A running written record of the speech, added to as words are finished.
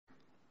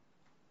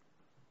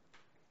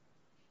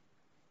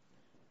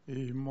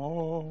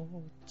Immortal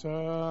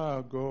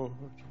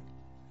God,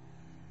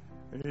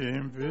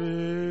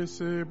 invisible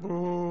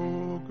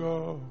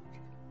God,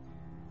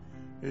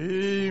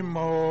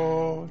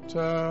 immortal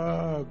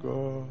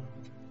God,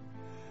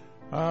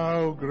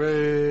 how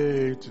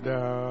great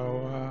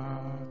thou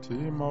art,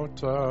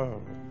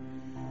 immortal,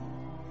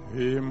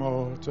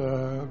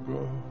 immortal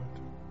God,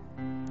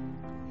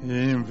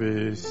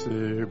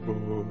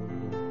 invisible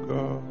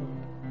God,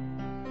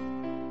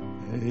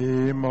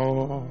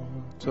 immortal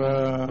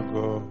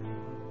God,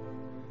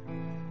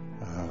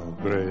 how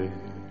great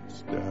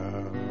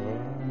thou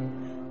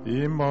art,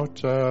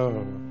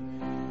 immortal,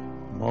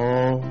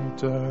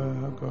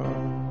 mortal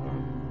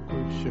God,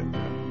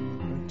 Kushina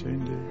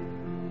Katinde,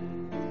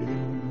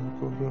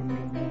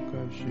 Ilmukorondo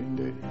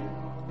Mukashinde,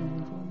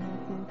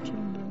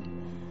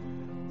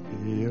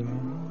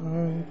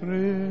 how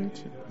great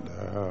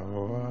thou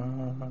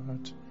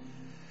art.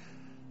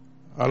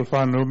 Alpha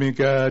and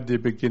Omega, the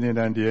beginning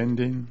and the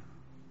ending,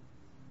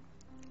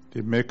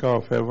 the maker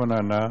of heaven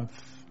and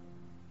earth,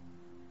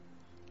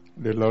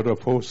 the Lord of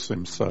hosts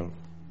himself,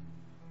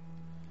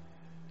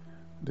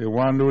 the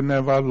one who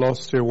never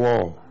lost a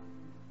war,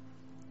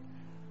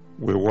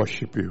 we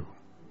worship you.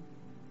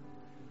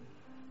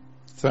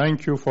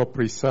 Thank you for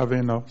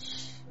preserving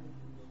us.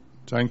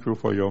 Thank you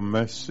for your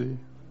mercy.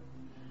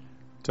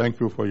 Thank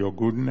you for your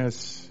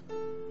goodness.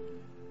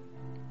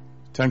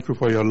 Thank you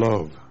for your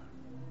love.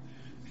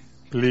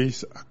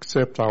 Please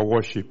accept our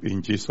worship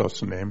in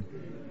Jesus' name.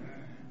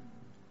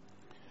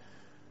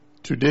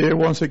 Today,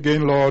 once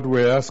again, Lord,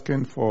 we're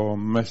asking for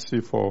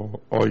mercy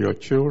for all your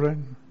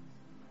children,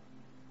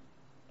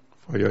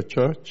 for your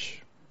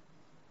church,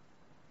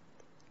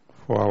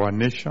 for our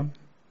nation,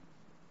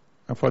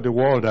 and for the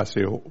world as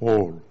a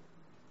whole.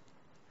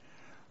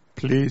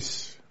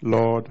 Please,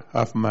 Lord,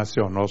 have mercy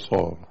on us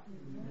all.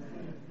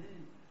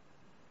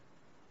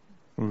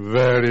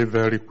 Very,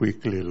 very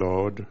quickly,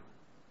 Lord,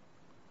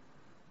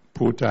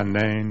 put an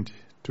end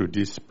to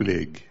this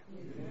plague.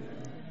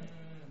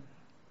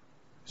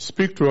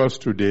 Speak to us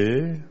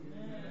today,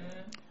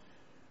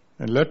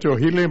 and let your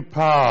healing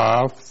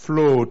power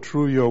flow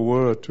through your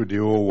word to the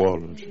whole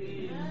world.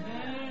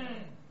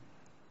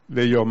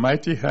 Lay your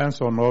mighty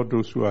hands on all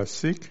those who are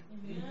sick.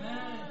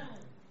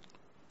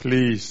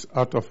 Please,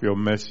 out of your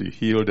mercy,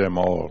 heal them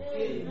all.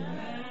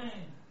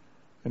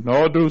 And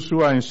all those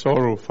who are in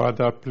sorrow,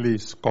 Father,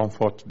 please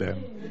comfort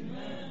them.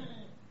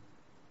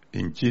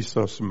 In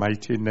Jesus'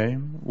 mighty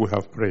name, we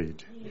have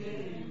prayed.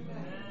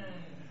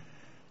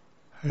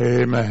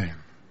 Amen.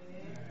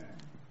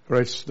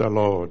 Praise the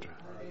Lord.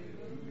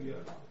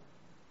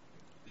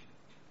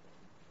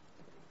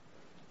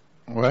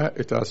 Well,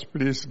 it has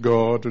pleased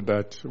God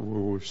that we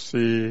will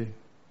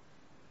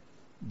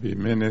be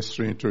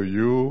ministering to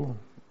you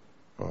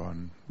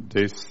on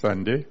this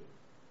Sunday.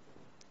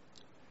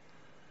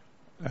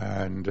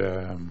 And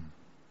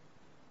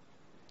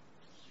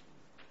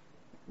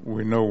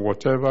we know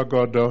whatever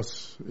God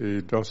does,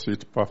 He does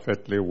it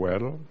perfectly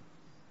well.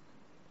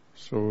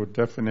 So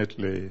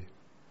definitely,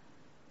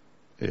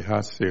 He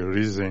has a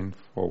reason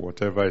for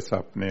whatever is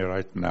happening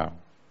right now.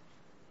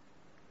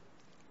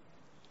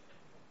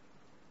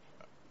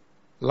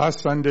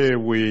 Last Sunday,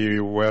 we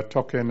were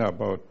talking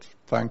about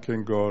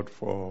thanking God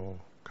for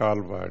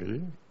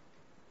Calvary.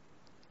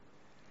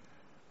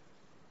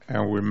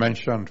 And we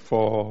mentioned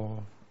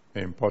 4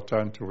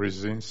 important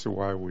reasons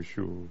why we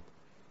should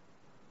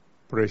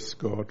praise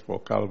God for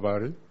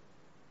Calvary.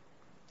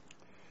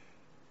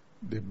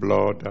 The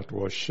blood that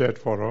was shed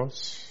for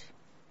us,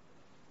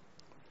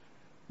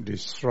 the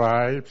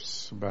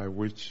stripes by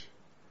which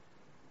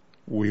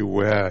we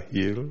were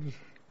healed,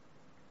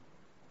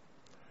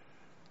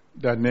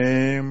 the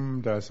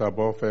name that's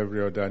above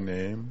every other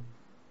name,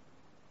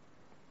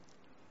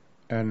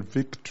 and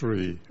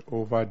victory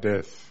over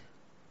death.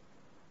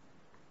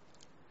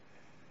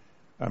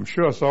 I'm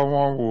sure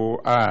someone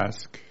will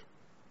ask,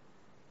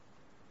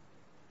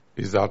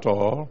 is that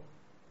all?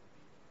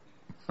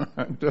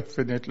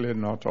 Definitely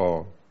not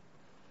all.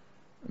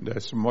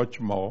 There's much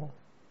more.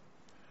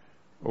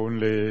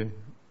 Only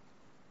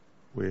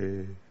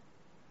we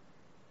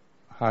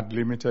had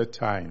limited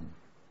time.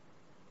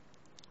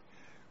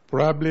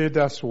 Probably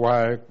that's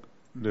why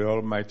the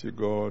Almighty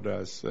God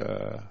has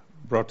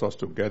brought us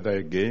together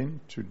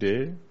again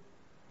today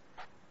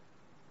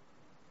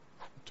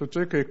to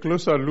take a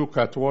closer look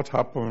at what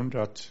happened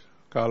at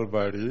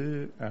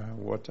Calvary and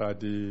what are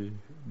the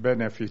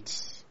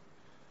benefits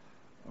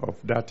of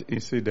that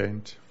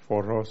incident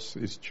for us,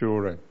 His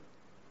children.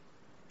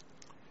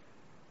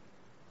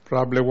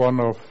 Probably one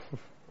of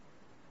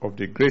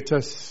the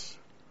greatest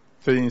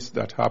things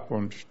that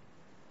happened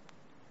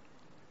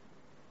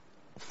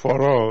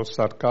for us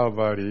at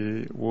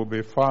Calvary will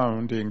be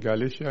found in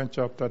Galatians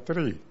chapter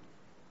 3.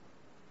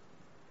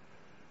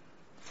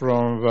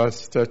 From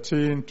verse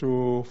 13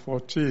 to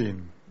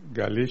 14,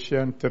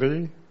 Galatians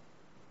 3,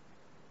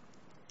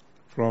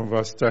 from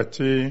verse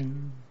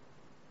 13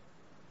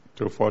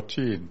 to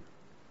 14.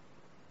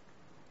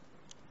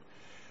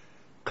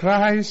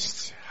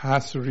 Christ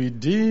has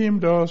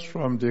redeemed us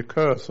from the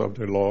curse of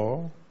the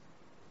law,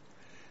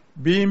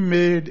 being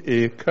made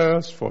a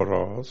curse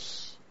for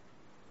us,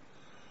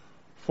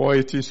 for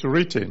it is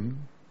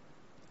written,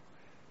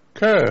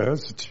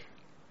 Cursed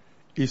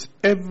is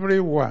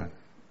everyone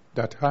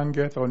that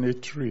hangeth on a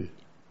tree,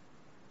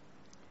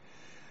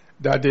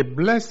 that the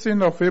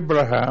blessing of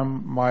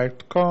Abraham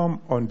might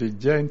come on the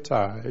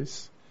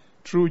Gentiles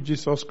through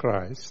Jesus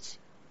Christ,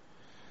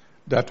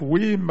 that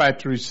we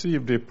might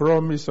receive the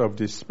promise of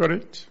the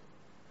Spirit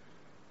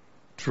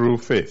through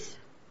faith.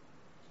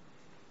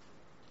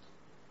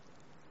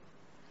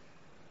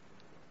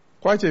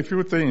 Quite a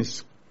few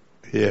things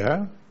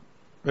here,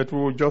 but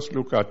we'll just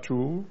look at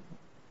two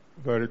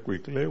very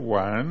quickly.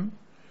 One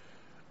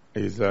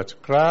is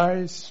that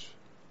Christ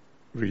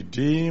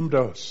redeemed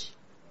us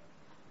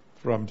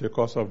from the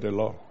curse of the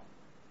law,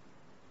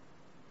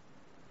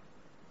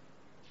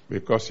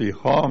 because he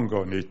hung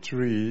on a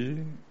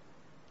tree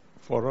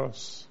for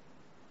us.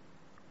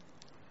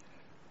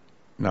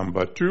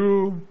 Number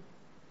two,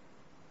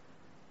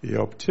 he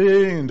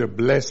obtained a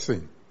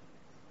blessing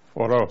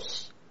for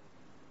us.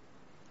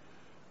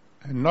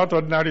 And not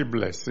ordinary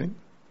blessing,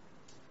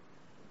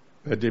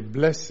 but the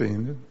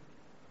blessing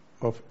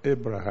of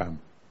Abraham.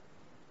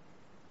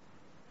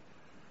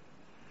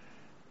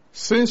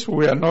 Since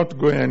we are not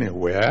going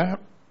anywhere,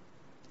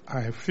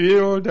 I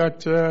feel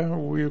that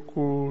we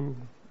could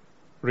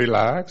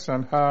relax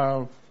and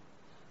have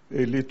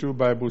a little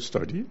Bible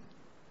study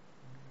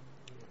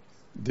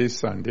this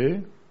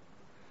Sunday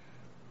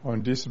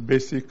on these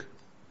basic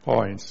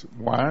points.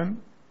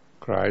 One,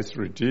 Christ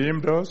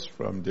redeemed us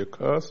from the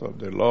curse of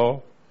the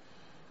law.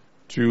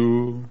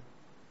 Two,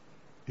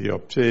 he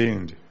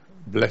obtained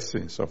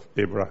blessings of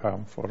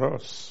Abraham for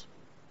us.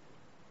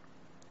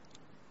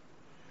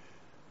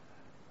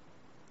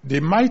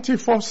 The mighty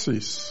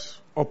forces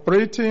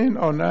operating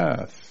on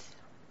earth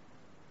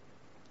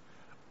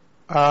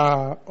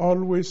are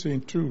always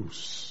in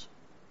twos: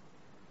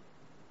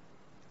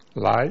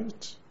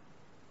 light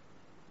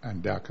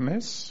and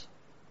darkness,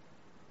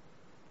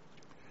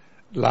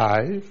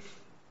 life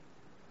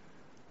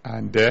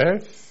and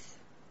death.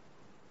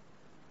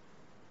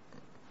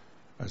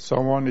 As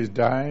someone is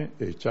dying,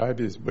 a child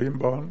is being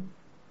born.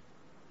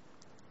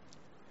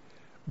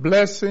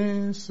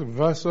 Blessings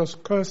versus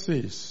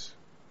curses.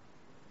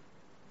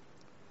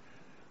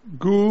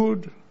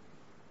 Good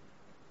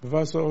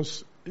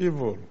versus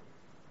evil.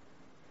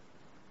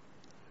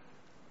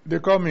 They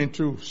come in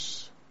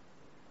twos.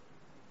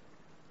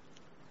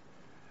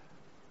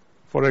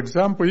 For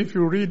example, if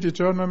you read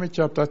Deuteronomy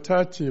chapter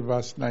 30,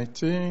 verse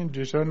 19,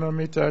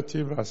 Deuteronomy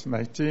 30, verse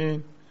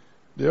 19,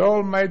 the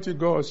Almighty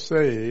God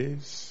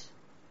says,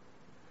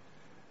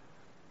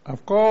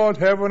 I've called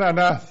heaven and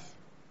earth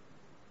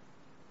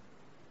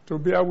to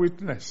bear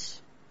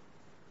witness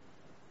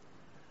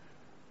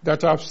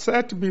that I've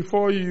set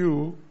before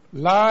you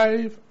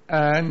life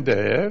and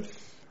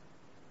death,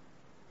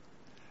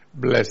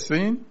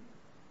 blessing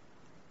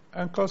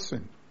and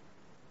cursing.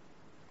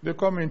 They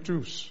come in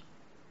twos.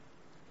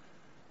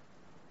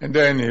 And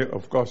then,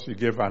 of course, he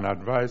gave an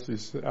advice.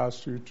 He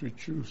asked you to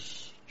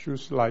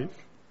choose life,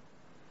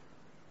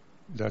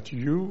 that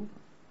you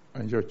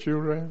and your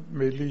children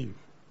may live.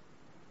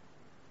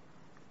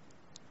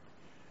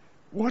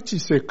 What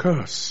is a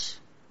curse?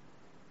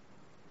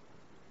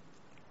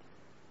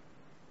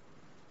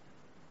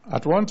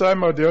 At one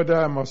time or the other,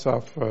 I must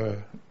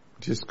have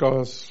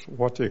discussed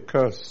what a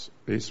curse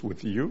is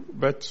with you,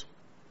 but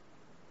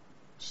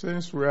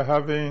since we are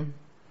having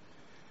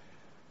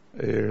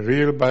a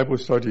real Bible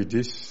study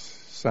this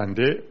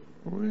Sunday,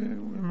 we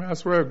may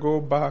as well go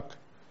back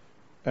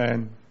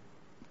and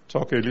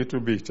talk a little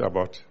bit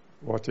about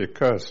what a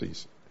curse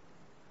is.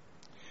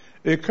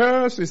 A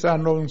curse is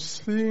an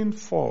unseen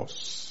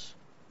force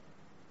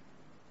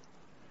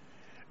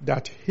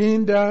that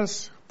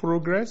hinders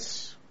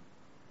progress,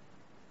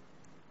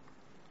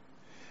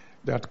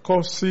 that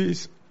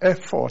causes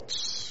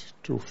efforts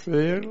to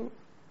fail,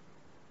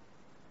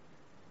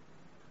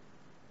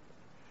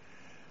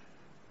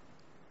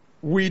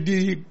 with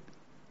the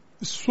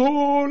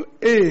sole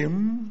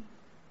aim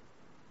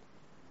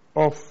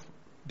of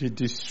the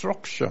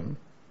destruction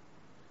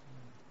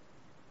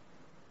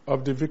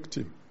of the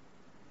victim.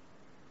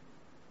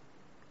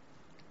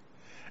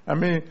 I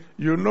mean,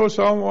 you know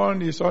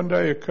someone is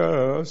under a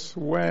curse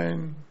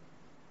when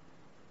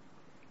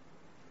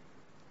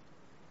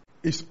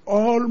it's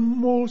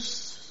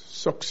almost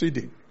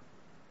succeeding,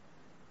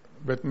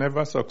 but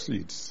never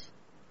succeeds.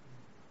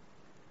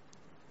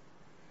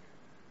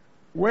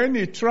 When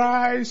he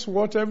tries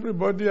what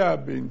everybody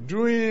have been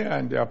doing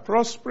and they are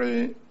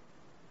prospering,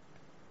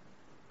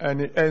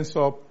 and he ends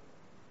up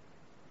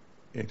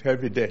in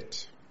heavy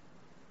debt.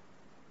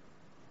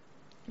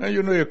 Now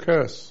you know a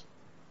curse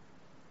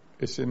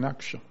is in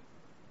action.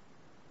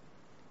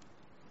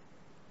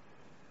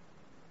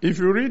 If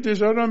you read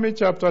Deuteronomy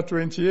chapter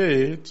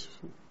 28,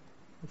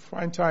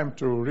 find time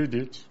to read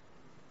it.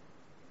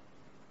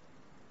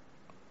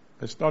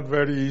 It's not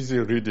very easy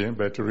reading,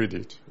 but read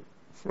it.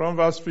 From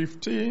verse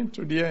 15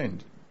 to the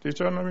end.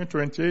 Deuteronomy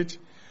 28,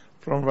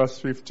 from verse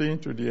 15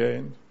 to the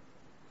end.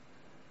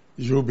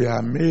 You'll be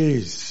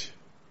amazed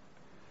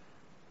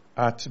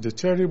at the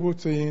terrible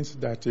things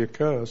that a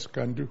curse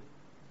can do.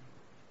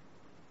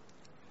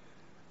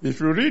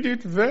 If you read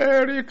it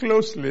very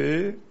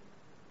closely,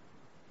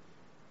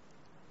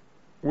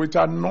 with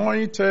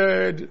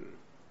anointed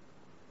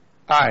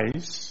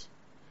eyes,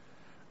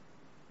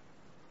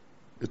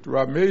 it will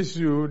amaze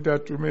you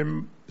that you may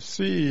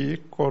see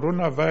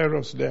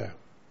coronavirus there.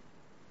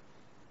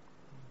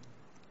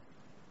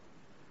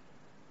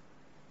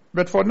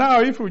 But for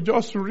now, if we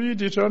just read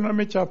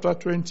Deuteronomy chapter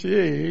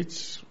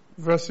 28,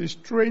 verses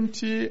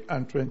 20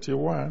 and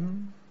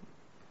 21,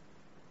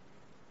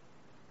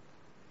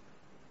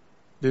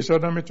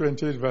 Deuteronomy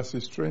 28,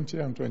 verses 20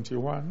 and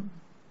 21,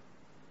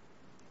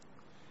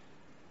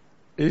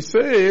 it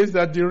says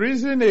that the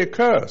reason a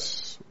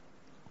curse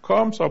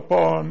comes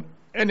upon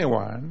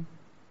anyone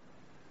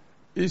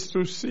is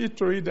to see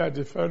to it that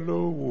the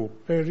fellow will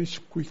perish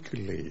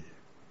quickly.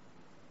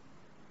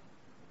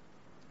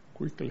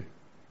 Quickly.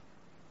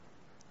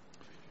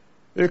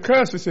 A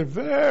curse is a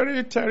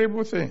very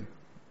terrible thing.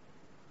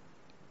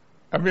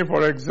 I mean,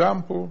 for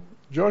example,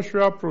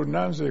 Joshua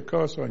pronounced a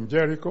curse on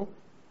Jericho,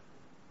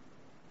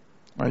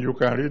 and you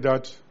can read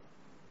that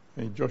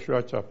in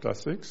Joshua chapter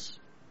 6.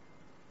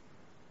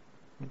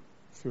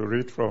 If you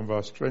read from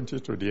verse 20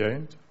 to the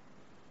end,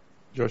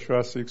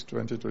 Joshua 6,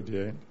 20 to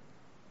the end,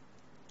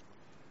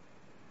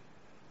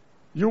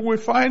 you will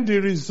find the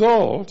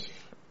result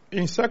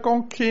in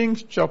 2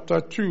 Kings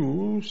chapter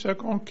 2,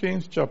 2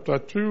 Kings chapter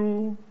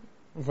 2,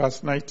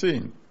 verse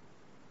 19.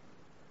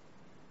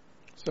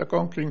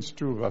 2 Kings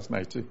 2, verse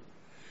 19.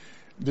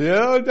 The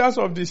elders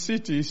of the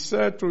city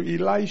said to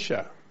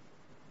Elisha,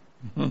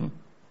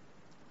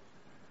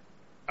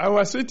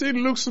 our city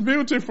looks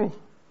beautiful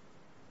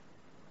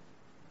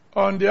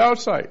on the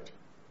outside,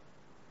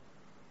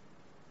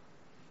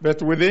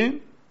 but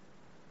within,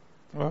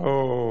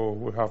 oh,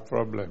 we have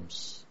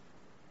problems.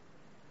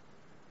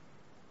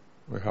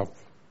 We have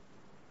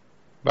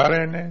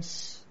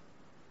barrenness,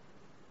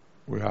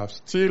 we have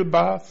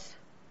stillbirth,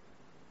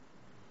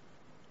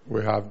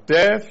 we have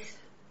death,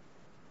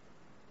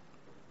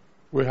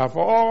 we have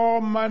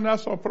all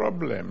manners of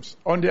problems.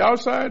 On the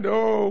outside,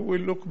 oh, we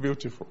look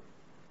beautiful.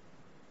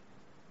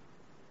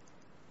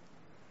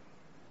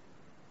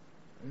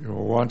 You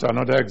want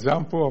another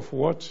example of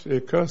what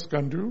a curse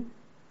can do?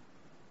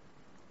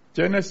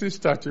 Genesis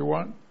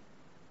 31.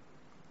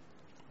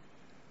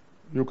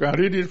 You can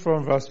read it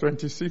from verse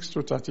 26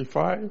 to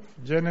 35.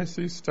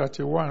 Genesis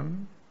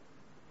 31,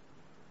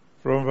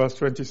 from verse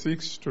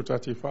 26 to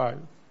 35.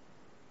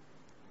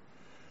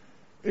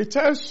 It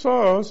tells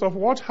us of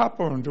what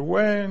happened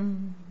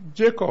when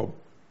Jacob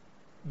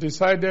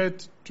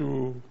decided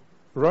to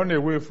run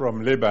away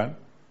from Laban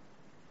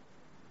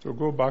to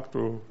go back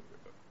to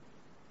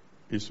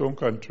his own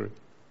country.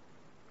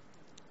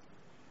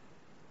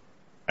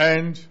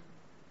 And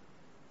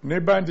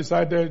Laban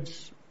decided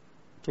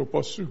to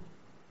pursue.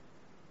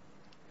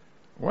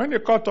 When he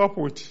caught up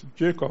with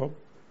Jacob,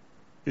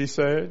 he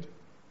said,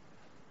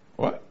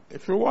 well,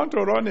 if you want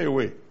to run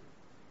away,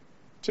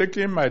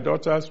 taking my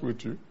daughters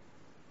with you,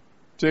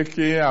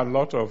 taking a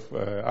lot of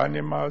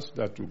animals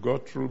that you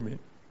got through me,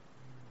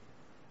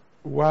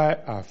 why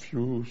have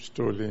you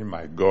stolen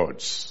my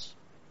gods?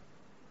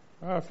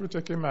 Why have you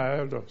taken my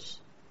idols?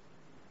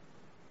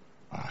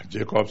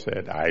 Jacob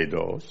said,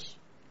 idols?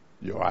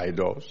 Your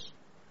idols?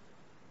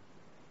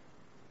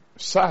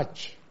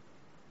 Search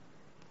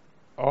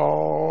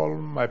all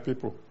my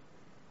people.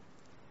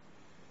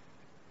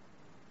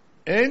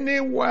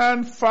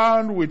 Anyone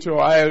found with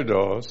your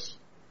idols,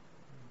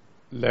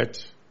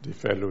 let the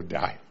fellow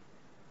die.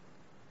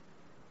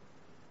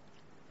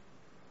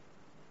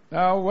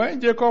 Now,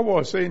 when Jacob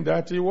was saying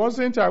that, he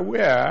wasn't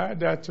aware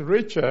that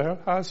Rachel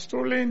had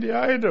stolen the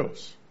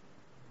idols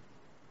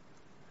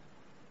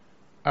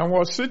and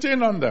was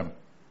sitting on them.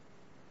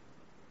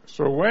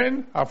 So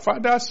when her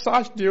father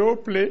searched the whole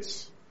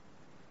place,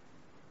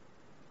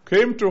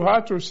 came to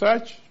her to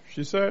search,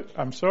 she said,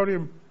 I'm sorry,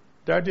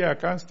 Daddy, I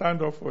can't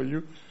stand up for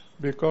you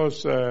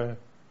because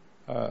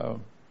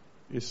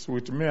it's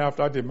with me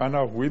after the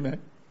manner of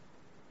women,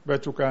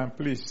 but you can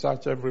please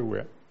search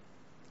everywhere.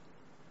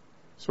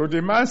 So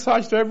the man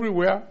searched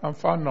everywhere and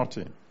found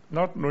nothing,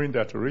 not knowing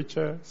that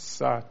Rachel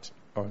sat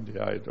on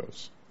the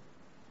idols.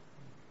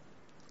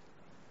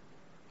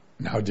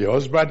 Now the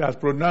husband has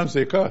pronounced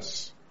a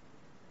curse.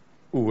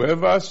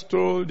 Whoever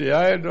stole the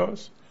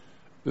idols,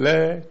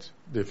 let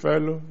the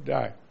fellow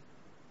die.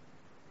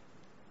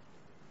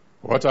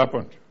 What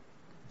happened?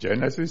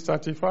 Genesis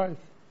 35,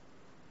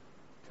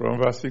 from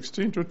verse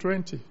 16 to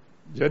 20.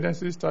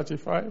 Genesis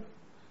 35,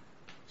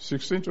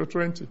 16 to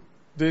 20.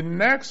 The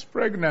next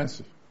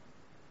pregnancy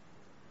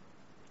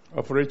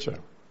of Rachel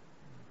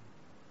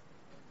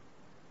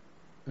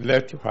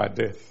led to her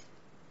death.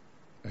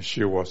 And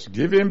she was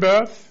giving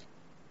birth.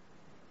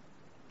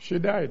 She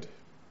died.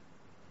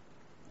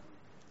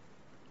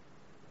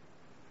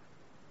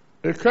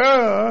 A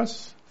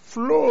curse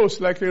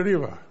flows like a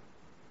river,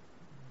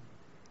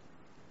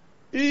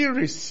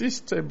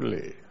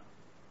 irresistibly.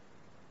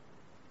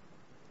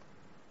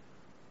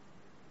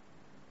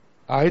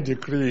 I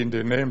decree in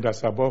the name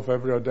that's above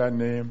every other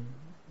name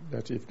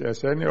that if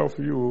there's any of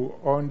you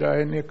under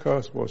any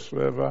curse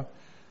whatsoever,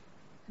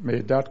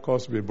 may that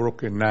curse be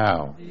broken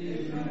now.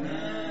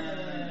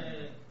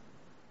 Amen.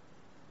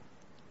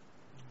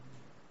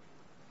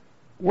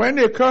 When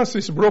a curse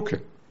is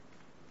broken,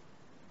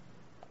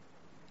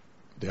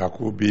 there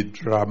could be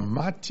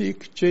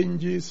dramatic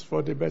changes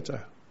for the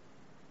better.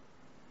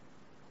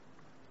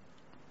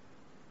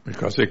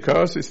 Because a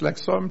curse is like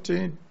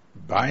something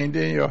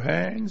binding your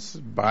hands,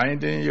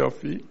 binding your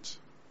feet,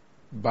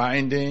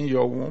 binding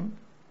your womb,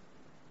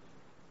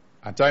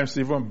 at times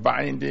even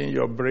binding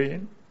your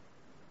brain.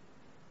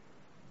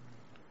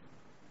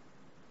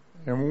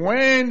 And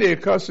when a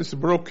curse is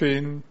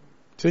broken,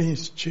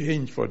 things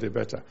change for the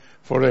better.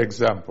 For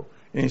example,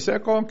 in 2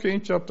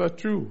 Kings chapter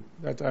 2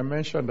 that I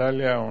mentioned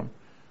earlier on,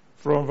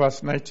 from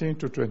verse 19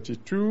 to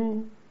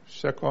 22,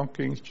 2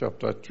 Kings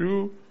chapter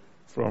 2,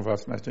 from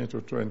verse 19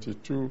 to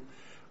 22,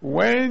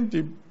 when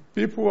the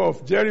people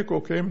of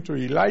Jericho came to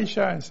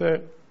Elisha and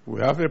said,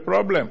 we have a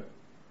problem.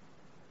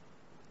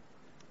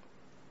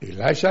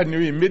 Elisha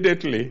knew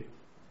immediately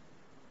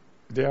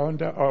they are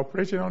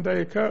operating under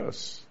a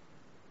curse.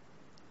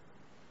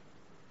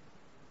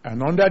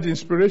 And under the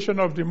inspiration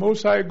of the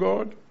Most High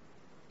God,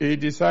 he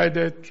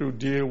decided to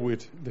deal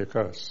with the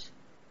curse.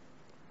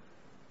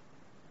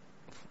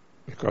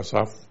 Because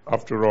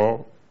after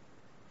all,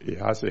 he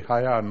has a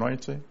higher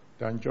anointing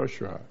than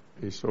Joshua.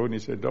 His own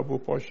is a double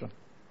portion.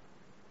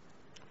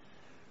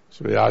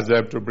 So he asked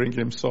them to bring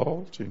him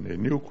salt in a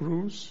new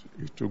cruse.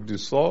 He took the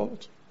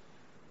salt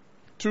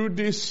to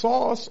the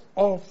source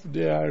of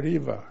their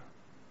river.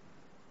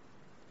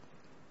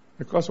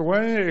 Because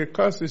when a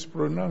curse is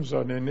pronounced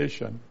on a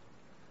nation,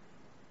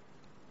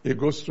 it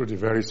goes to the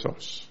very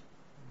source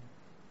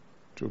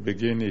to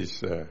begin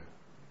his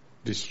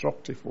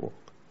destructive work.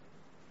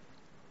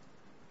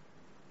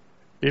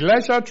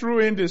 Elisha threw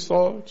in the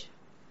salt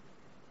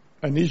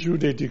and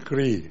issued a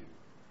decree.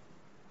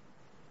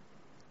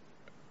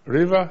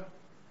 River,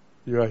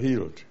 you are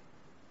healed.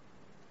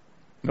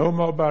 No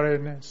more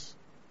barrenness.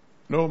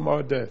 No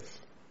more death.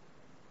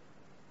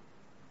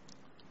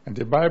 And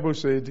the Bible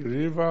says the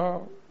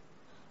river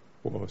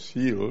was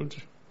healed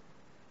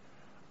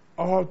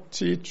up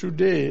till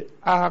today,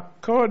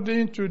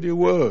 according to the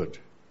word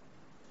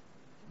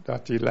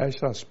that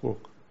Elisha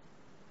spoke.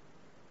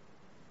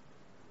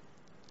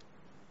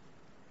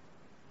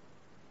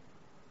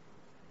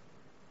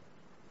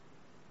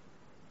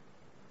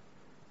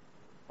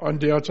 On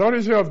the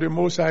authority of the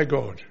Most High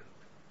God,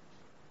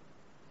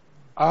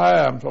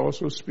 I am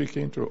also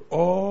speaking to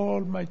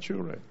all my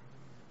children.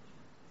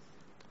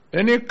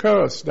 Any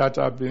curse that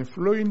have been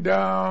flowing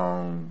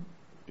down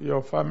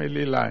your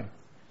family line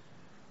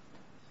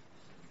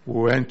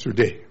will end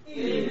today.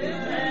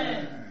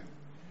 Amen.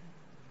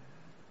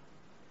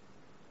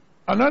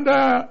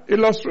 Another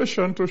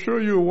illustration to show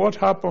you what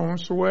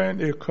happens when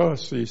a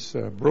curse is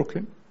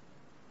broken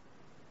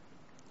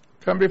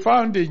can be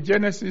found in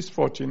Genesis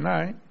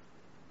 49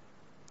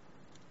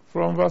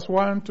 from verse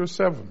 1 to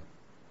 7.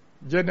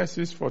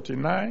 Genesis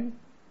 49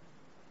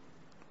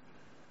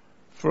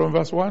 from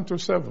verse 1 to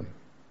 7.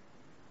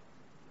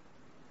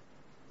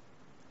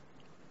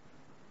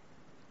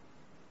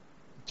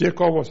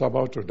 Jacob was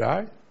about to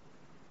die.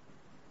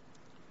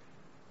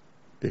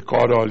 He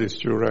called all his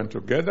children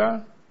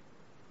together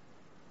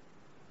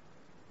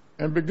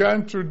and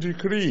began to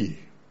decree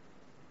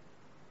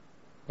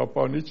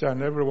upon each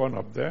and every one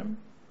of them.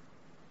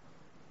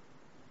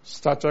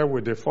 Started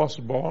with the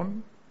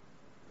firstborn,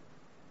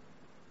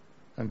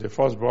 and the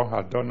firstborn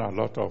had done a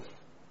lot of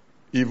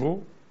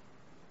evil.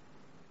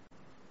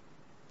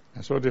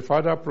 And so the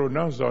father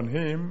pronounced on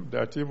him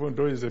that even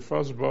though he's the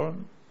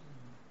firstborn,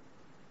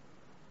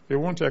 he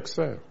won't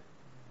excel.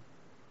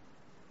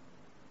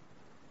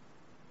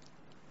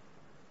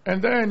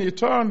 And then he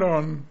turned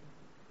on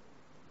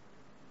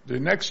the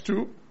next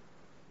two.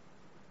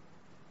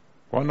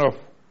 One of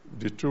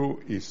the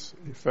two is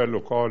a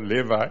fellow called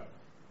Levi,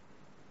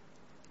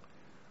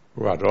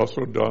 who had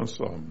also done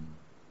some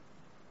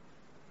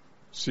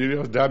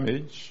serious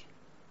damage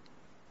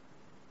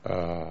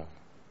to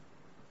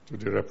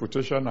the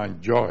reputation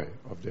and joy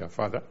of their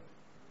father.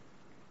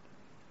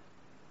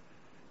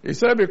 He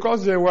said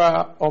because they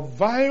were of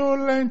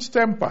violent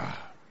temper,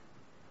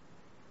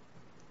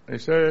 he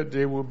said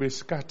they will be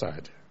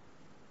scattered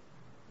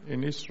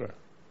in Israel.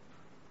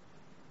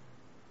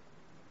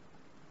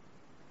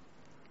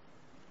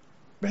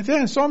 But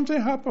then something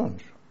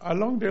happened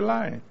along the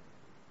line.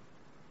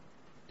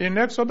 In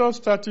Exodus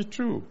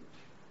 32,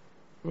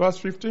 verse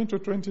 15 to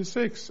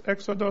 26,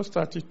 Exodus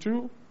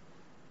 32,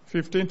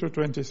 15 to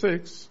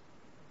 26,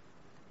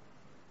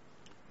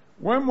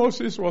 when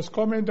Moses was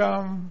coming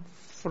down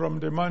from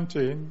the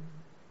mountain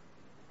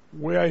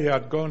where he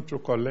had gone to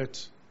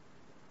collect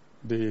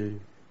the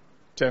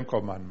 10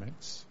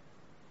 Commandments,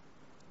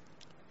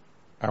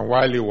 and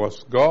while he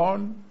was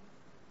gone,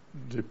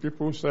 the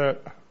people said,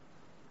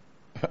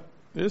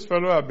 this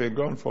fellow has been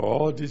gone for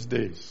all these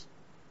days.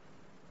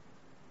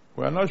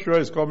 We are not sure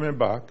he's coming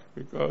back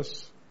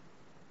because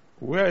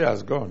Where he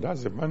has gone,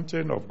 that's the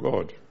mountain of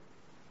God.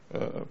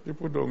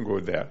 People don't go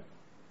there.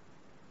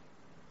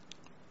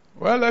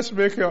 Well, let's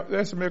make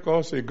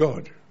us a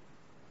God.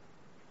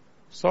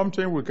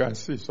 Something we can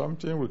see,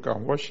 something we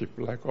can worship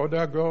like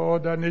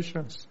other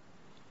nations.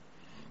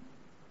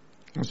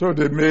 And so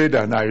they made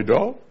an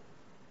idol.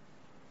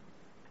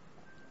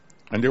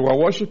 And they were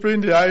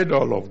worshiping the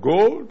idol of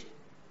gold,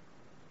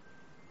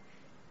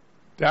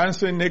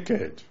 dancing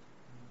naked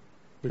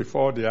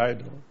before the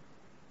idol.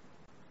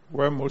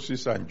 When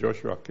Moses and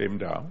Joshua came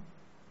down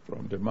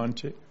from the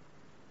mountain,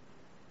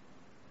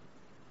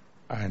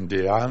 and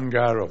the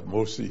anger of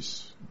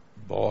Moses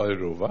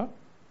boiled over,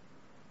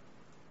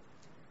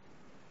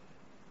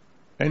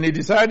 and he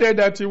decided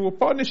that he would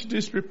punish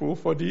these people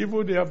for the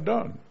evil they have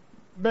done.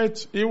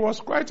 But he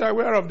was quite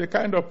aware of the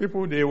kind of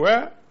people they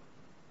were.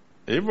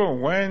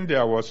 Even when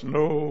there was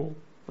no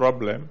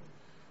problem,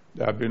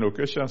 there have been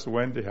occasions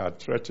when they had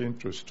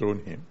threatened to stone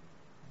him.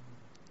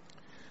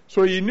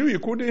 So he knew he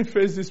couldn't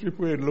face these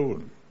people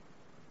alone.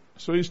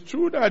 So he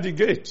stood at the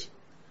gate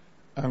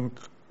and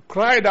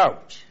cried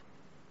out,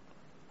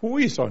 "Who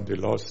is on the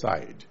Lord's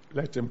side?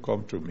 Let him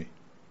come to me."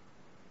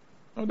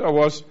 In other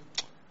words,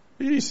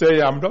 he said,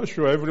 "I'm not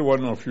sure every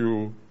one of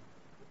you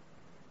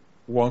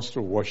wants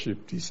to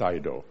worship this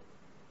idol.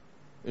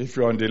 If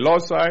you're on the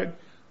Lord's side,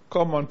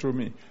 come unto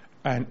me."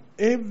 And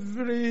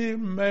every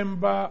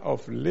member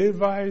of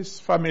Levi's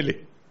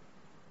family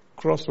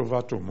crossed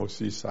over to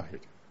Moses' side.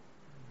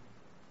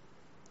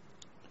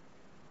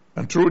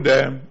 And through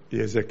them,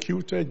 he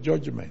executed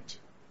judgment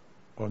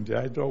on the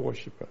idol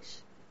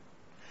worshippers.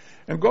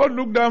 And God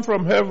looked down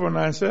from heaven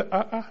and said,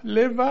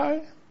 Levi,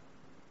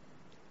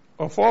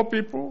 of all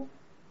people,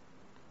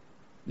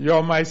 you're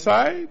on my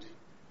side?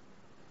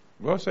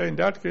 God said, in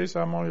that case,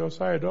 I'm on your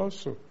side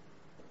also.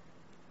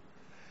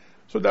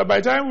 So that by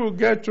the time we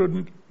get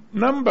to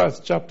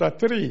Numbers chapter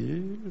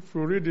 3, if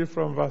you read it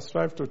from verse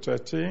 5 to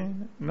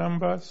 13,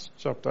 Numbers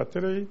chapter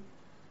 3,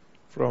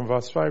 from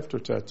verse 5 to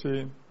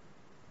 13,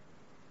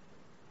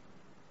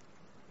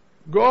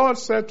 God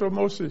said to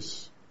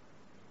Moses,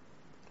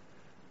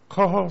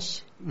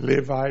 "Cause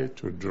Levi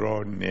to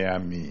draw near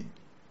me.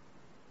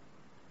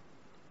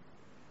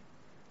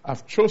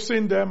 I've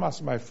chosen them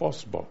as my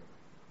firstborn."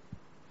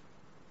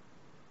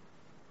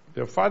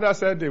 The father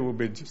said they will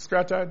be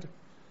scattered,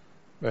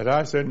 but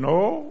I said,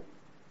 no,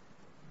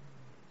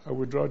 I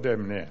will draw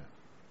them near.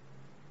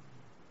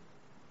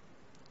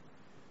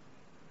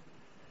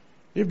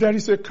 If there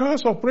is a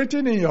curse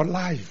operating in your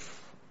life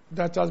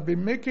that has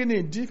been making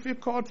it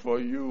difficult for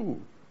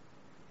you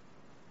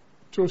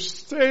to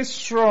stay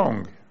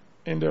strong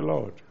in the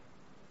Lord,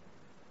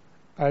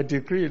 I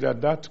decree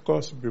that that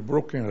curse be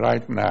broken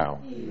right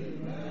now.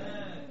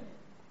 Amen.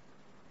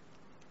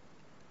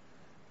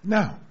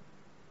 Now,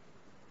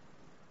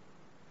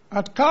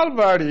 at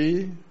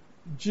Calvary,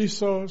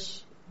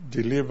 Jesus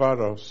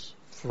delivered us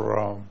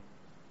from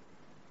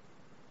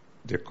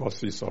the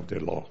curses of the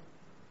law.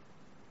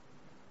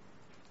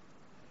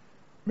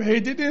 But he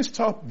didn't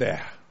stop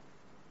there.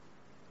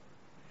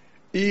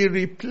 He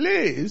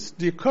replaced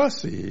the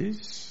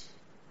curses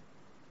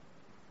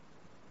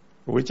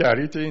which are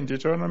written in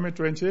Deuteronomy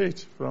 28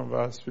 from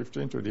verse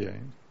 15 to the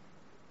end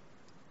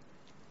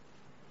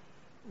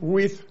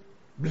with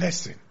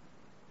blessing.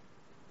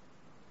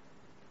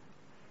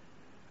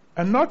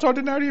 And not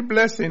ordinary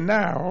blessing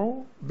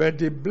now, but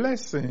the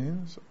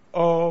blessings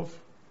of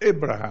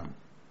Abraham.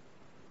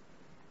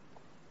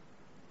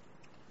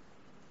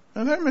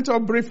 And let me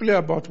talk briefly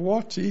about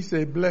what is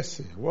a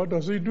blessing. What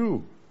does it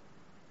do?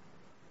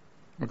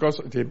 Because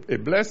a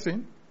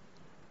blessing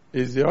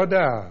is the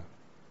other,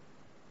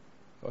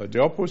 or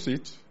the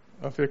opposite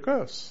of a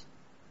curse.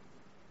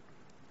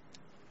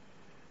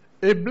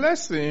 A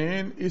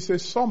blessing is a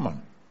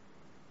summon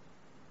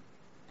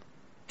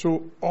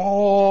to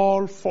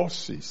all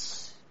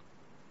forces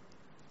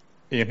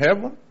in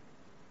heaven,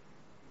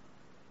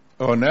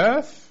 on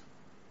earth,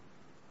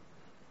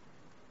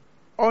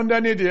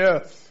 underneath the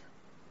earth,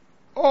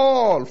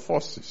 all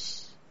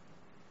forces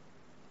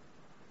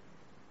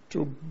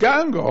to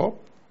gang up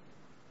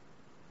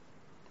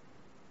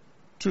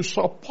to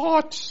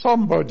support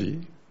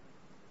somebody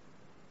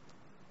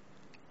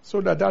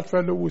so that that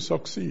fellow will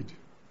succeed.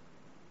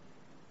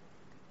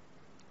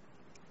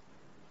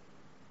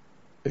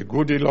 A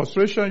good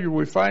illustration you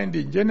will find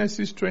in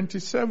Genesis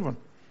 27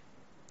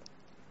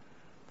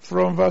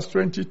 from verse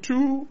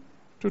 22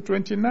 to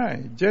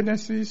 29.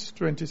 Genesis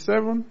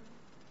 27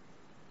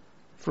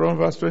 from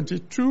verse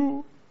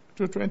 22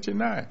 to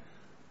 29.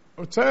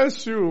 It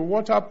tells you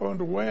what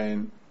happened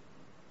when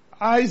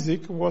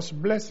Isaac was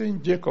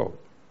blessing Jacob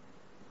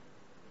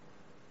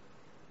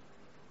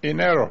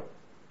in error.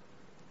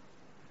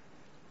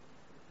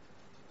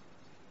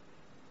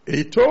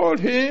 He told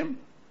him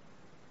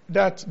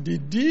that the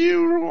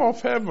dew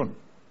of heaven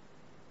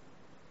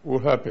will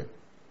help him.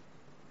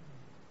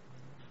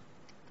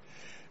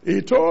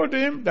 He told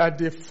him that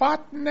the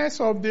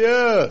fatness of the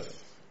earth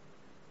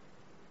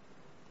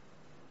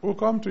will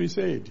come to his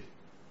aid.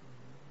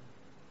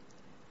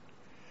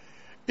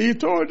 He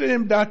told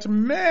him that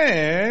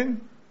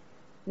men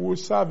will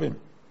serve him.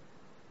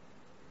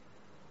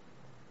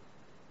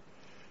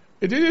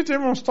 It didn't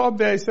even stop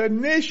there. He said,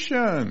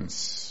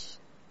 nations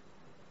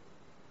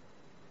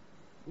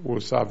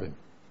will serve him.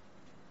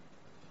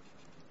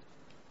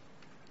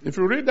 If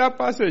you read that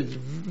passage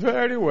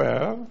very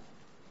well,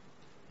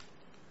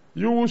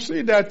 you will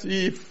see that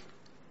if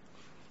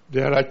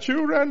there are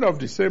children of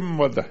the same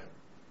mother,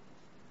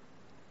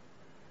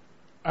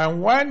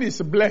 and one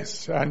is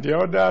blessed and the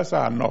others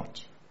are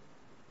not,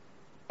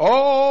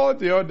 all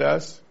the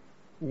others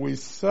will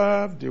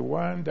serve the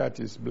one that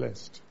is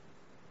blessed.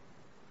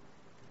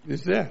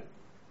 It's there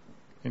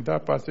in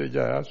that passage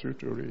I asked you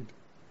to read.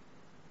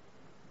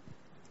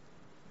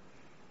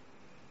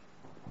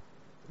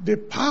 The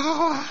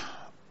power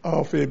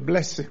of a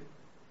blessing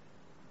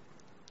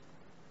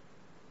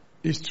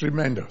is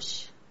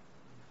tremendous.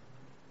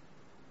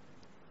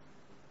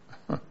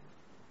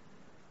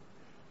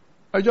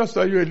 I just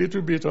tell you a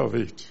little bit of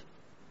it.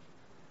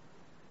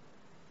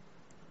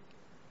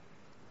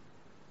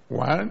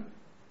 One,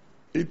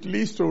 it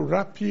leads to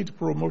rapid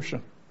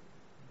promotion.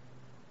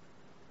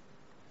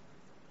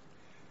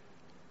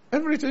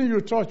 Everything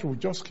you touch will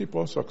just keep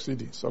on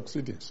succeeding.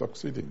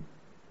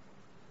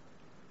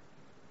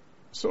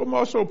 So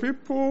much so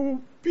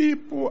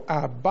people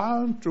are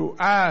bound to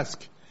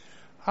ask,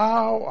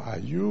 how are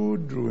you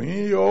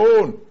doing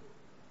your own?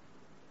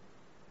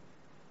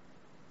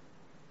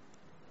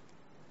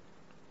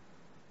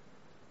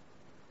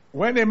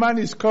 When a man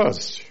is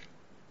cursed,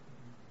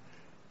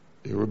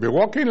 he will be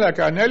walking like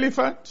an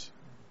elephant,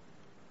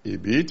 he'll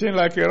be eating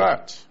like a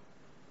rat.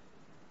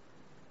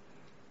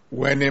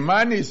 When a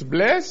man is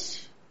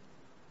blessed,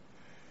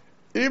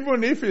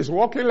 even if he's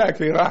walking like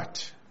a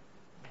rat,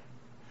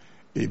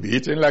 he'll be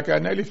eating like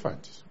an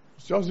elephant.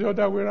 It's just the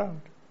other way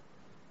around.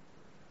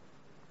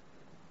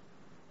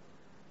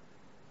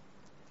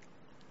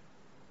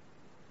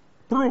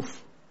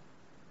 Proof.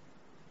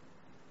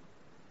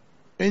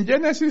 In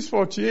Genesis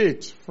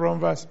 48, from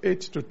verse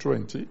 8 to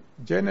 20,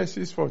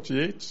 Genesis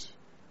 48,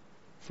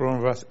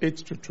 from verse 8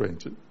 to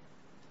 20,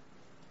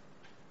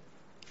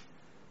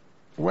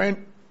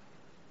 when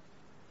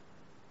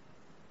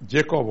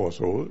Jacob was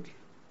old,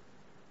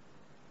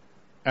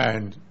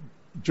 and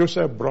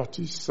Joseph brought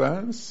his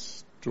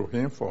sons to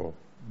him for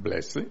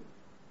blessing,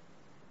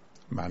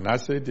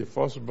 Manasseh the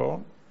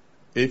firstborn,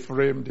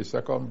 Ephraim the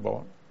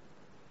secondborn,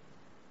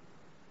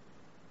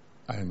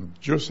 and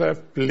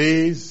Joseph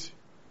placed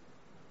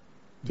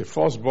the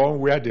firstborn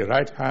where the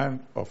right hand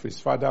of his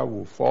father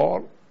will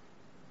fall,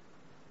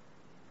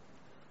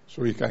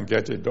 so he can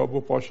get a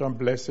double portion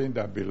blessing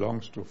that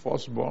belongs to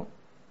firstborn,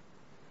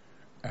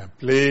 and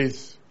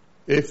place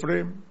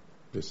Ephraim,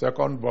 the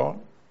secondborn,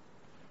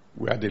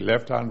 where the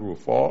left hand will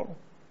fall.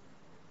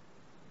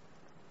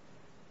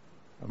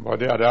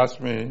 Somebody had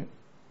asked me,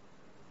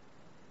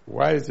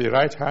 why is the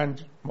right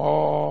hand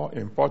more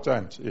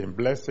important in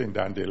blessing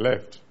than the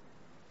left?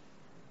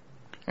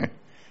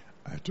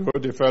 I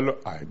told the fellow,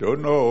 I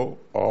don't know.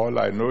 All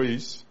I know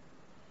is,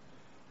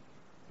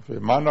 if a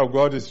man of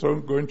God is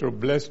going to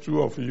bless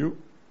two of you,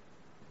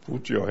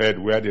 put your head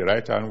where the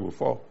right hand will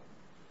fall.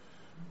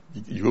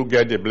 You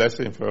get the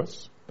blessing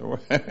first.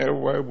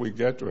 When we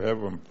get to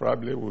heaven,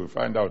 probably we'll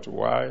find out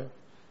why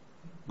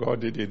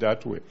God did it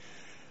that way.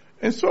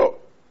 And so,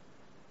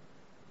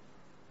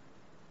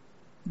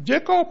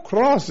 Jacob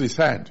crossed his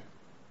hand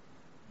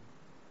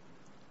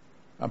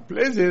and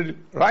placed the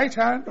right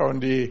hand on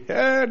the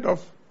head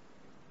of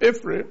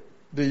Ephraim,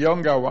 the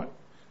younger one,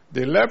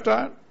 the left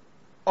hand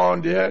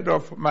on the head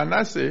of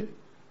Manasseh,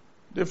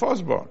 the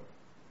firstborn.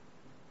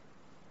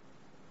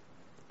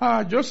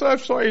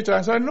 Joseph saw it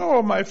and said,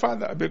 no, my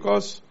father,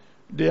 because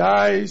the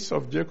eyes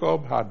of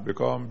Jacob had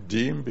become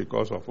dim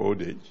because of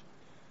old age.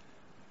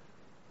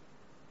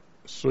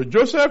 So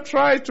Joseph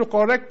tried to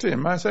correct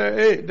him and say,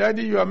 hey,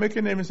 Daddy, you are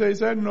making a mistake. He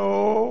said,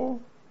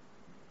 no,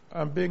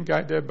 I'm being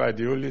guided by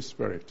the Holy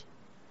Spirit.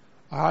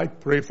 I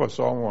pray for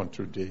someone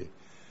today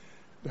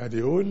that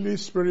the Holy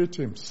Spirit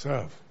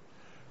himself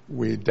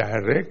will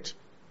direct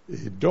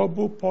a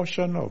double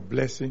portion of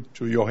blessing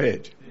to your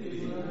head.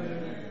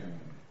 Amen.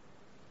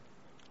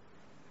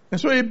 And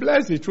so he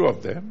blessed the two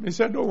of them. He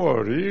said, don't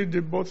worry,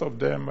 both of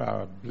them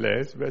are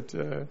blessed, but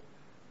the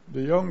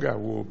younger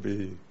will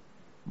be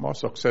more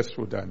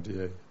successful than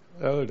the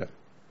elder.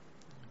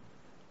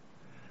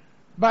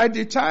 By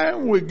the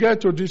time we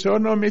get to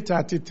Deuteronomy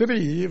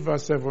 33,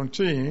 verse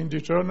 17,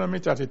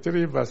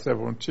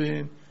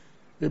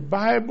 the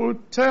Bible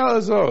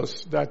tells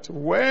us that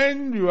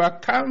when you are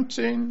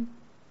counting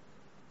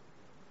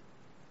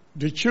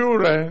the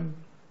children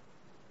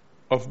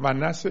of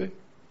Manasseh,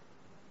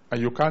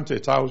 and you count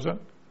 1,000,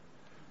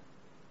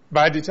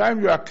 by the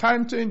time you are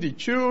counting the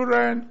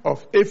children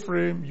of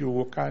Ephraim, you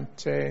will count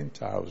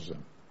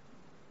 10,000.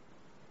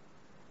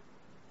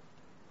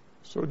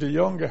 So the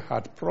younger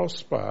had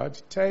prospered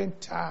 10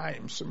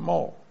 times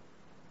more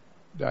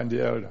than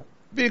the elder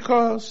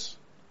because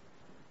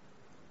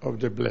of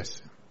the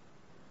blessing.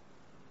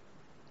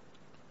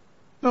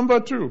 Number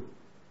 2,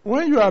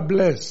 when you are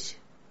blessed,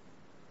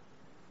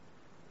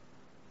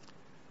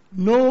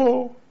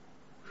 no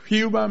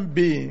human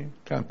being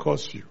can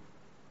curse you.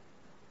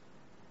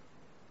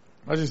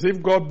 That is,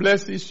 if God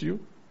blesses you,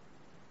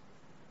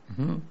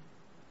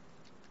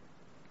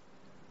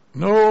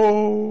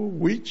 no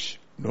witch,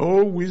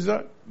 no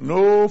wizard,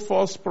 no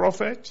false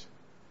prophet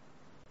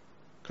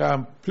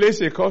can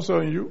place a curse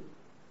on you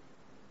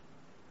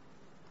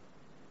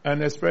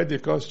and expect the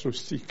curse to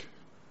stick.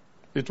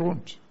 It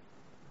won't.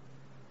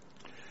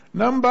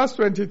 Numbers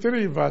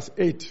 23 verse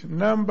 8.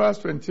 Numbers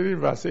 23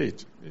 verse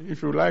 8.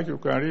 If you like, you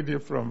can read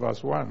it from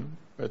verse 1,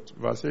 but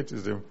verse 8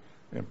 is the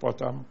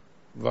important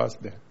verse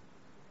there.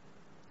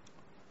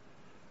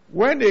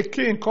 When a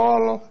king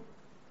called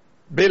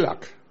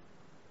Balak,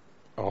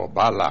 or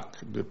Balak,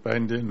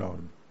 depending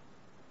on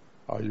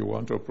how you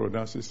want to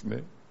pronounce his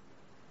name,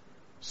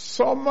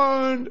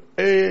 summoned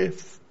a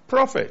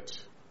prophet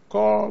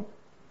called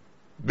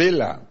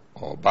Balaam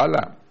or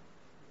Balaam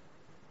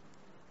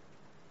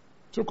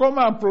to come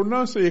and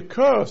pronounce a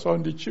curse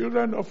on the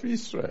children of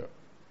Israel.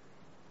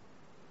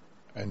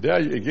 And there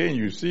again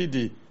you see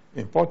the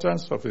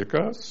importance of a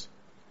curse.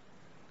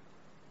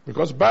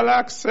 Because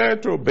Balak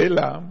said to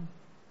Balaam,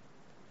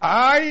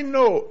 I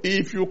know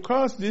if you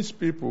curse these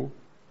people,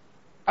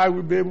 I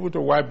will be able to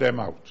wipe them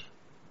out.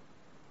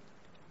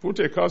 Put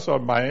a curse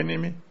on my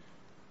enemy.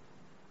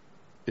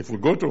 If we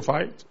go to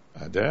fight,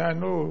 then I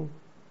know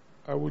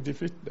I will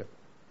defeat them.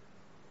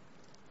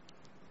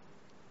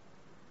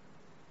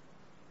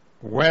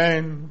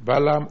 When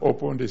Balaam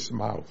opened his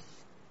mouth,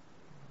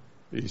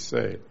 he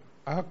said,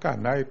 how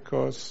can I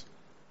curse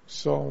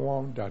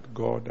someone that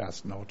God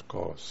has not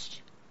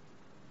cursed?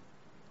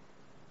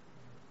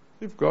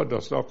 If God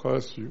does not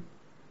curse you,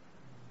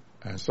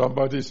 and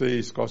somebody says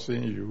he's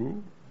cursing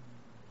you,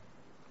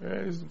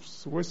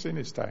 he's wasting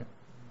his time.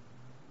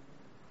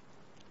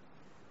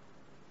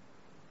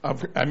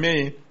 I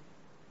mean,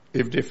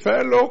 if the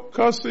fellow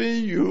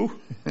cursing you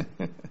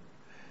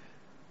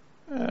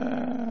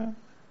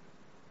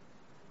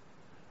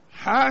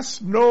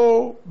has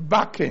no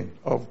backing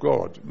of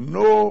God,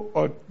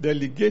 no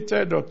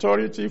delegated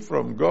authority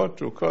from God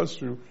to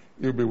curse you,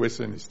 you'll be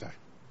wasting his time.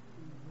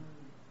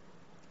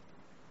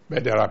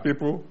 But there are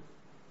people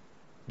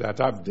that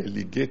have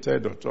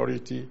delegated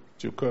authority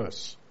to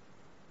curse,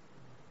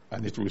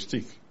 and it will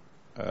stick.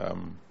 I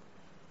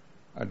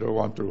don't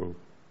want to...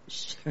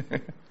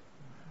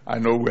 I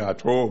know we're at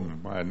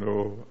home. I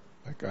know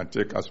I can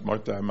take as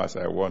much time as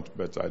I want,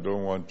 but I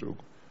don't want to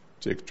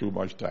take too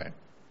much time.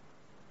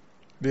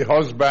 The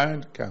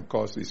husband can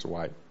curse his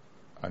wife,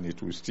 and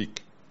it will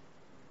stick.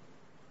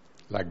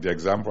 Like the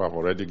example I've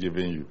already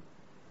given you.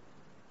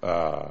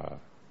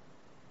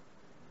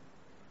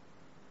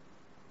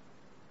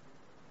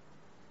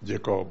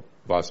 Jacob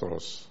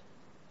versus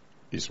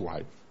his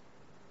wife.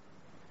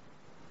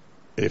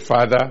 A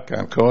father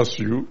can curse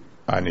you,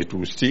 and it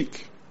will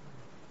stick,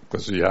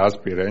 because he has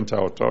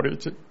parental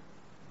authority.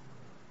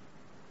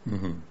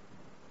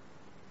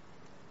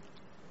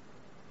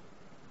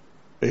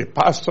 A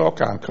pastor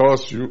can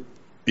curse you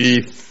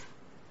if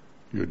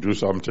you do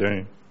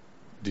something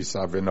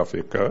deserving of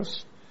a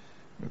curse,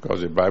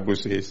 because the Bible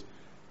says,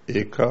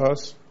 a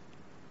curse,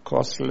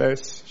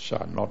 curseless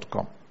shall not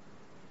come.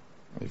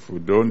 If you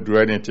don't do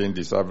anything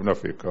deserving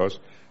of a curse,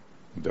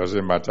 it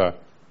doesn't matter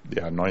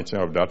the anointing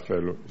of that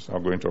fellow, it's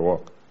not going to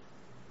work.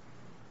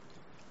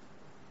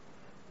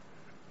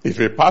 If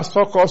a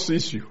pastor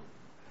curses you,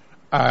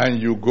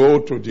 and you go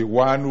to the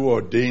one who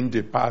ordained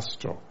the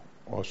pastor,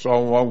 or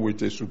someone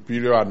with a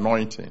superior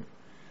anointing,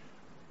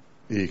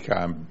 he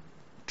can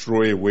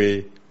throw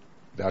away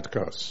that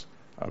curse.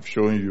 I've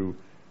shown you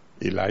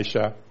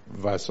Elisha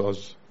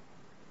versus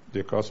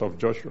the curse of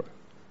Joshua.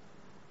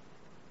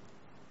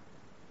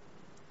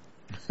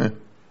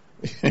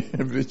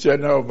 If the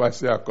general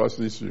overseer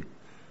curses you,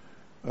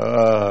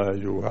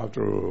 you have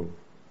to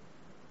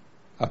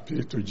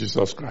appeal to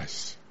Jesus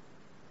Christ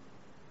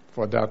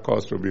for that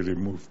curse to be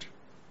removed.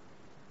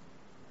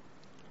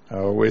 I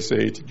always say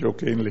it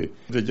jokingly.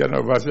 The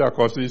general overseer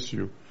curses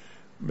you.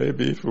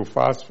 Maybe if you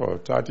fast for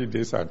 30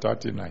 days and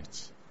 30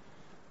 nights,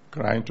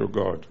 crying to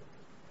God,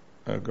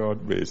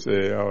 God may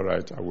say, all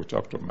right, I will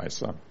talk to my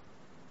son.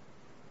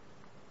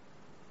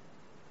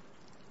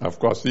 Of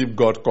course, if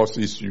God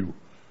curses you,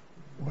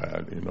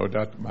 well, you know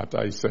that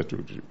matter is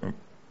settled.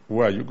 Who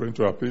are you going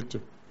to appeal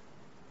to?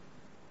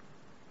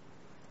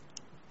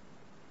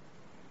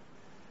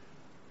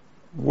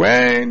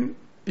 When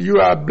you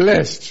are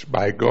blessed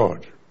by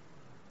God,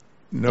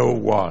 no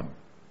one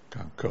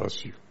can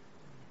curse you.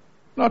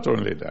 Not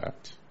only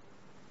that,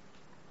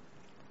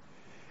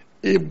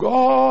 if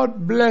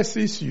God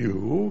blesses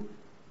you,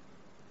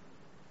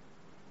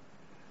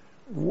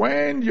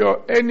 when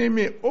your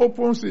enemy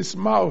opens his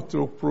mouth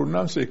to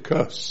pronounce a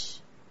curse,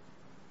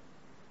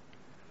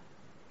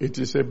 it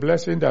is a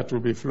blessing that will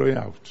be flowing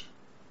out.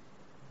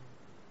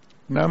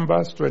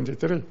 Numbers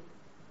 23,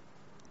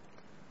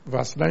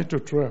 verse 9 to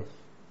 12.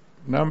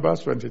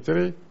 Numbers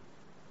 23,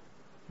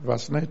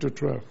 verse 9 to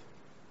 12.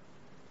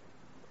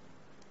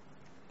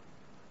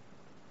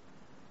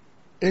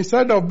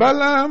 Instead of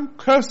Balaam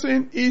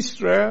cursing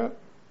Israel,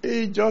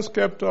 he just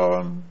kept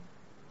on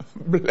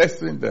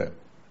blessing them.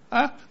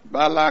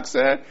 Balak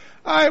said,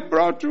 I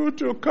brought you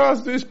to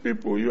curse these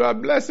people. You are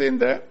blessing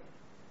them.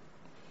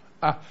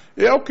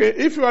 Yeah, okay,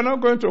 if you are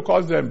not going to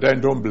curse them,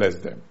 then don't bless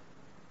them.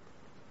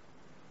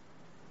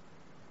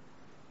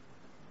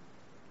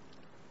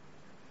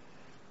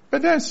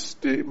 But that's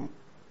the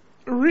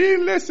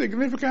really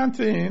significant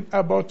thing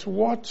about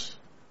what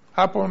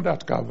happened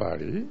at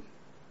Calvary.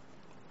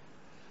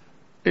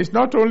 It's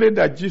not only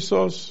that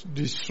Jesus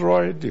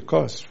destroyed the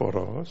curse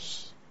for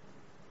us,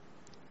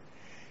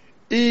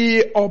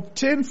 He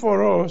obtained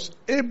for us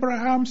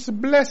Abraham's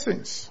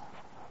blessings.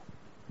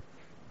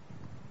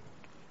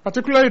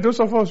 Particularly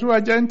those of us who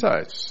are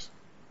Gentiles.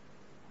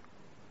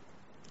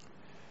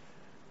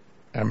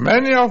 And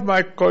many of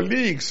my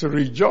colleagues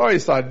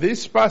rejoice at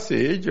this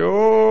passage.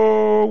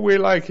 Oh, we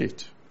like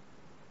it.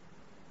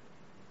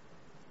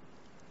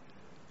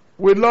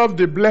 We love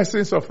the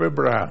blessings of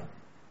Abraham.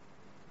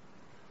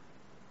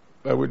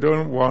 But we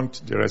don't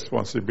want the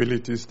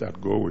responsibilities that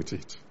go with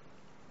it.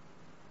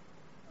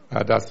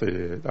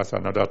 That's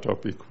another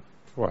topic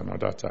for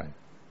another time.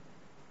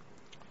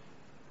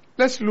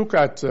 Let's look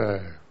at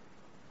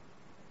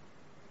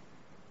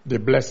the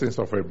blessings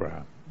of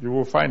Abraham. You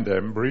will find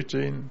them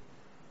written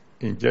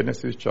in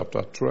Genesis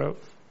chapter 12,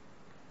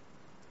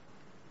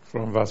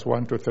 from verse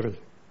 1 to 3.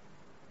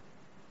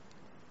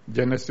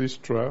 Genesis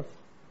 12,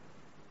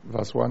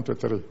 verse 1 to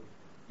 3.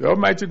 The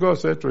Almighty God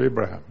said to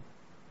Abraham,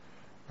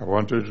 I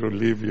want you to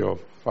leave your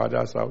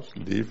father's house,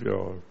 leave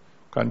your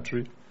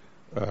country,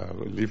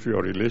 leave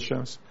your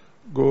relations,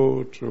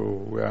 go to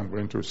where I'm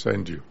going to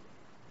send you.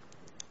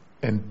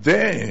 And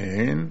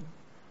then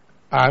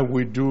I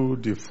will do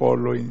the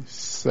following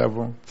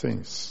 7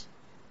 things.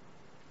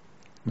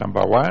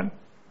 Number 1,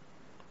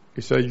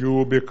 He said, you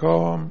will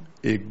become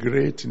a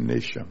great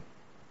nation.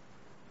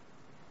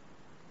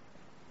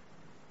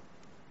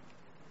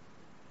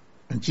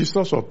 And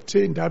Jesus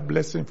obtained that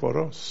blessing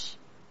for us.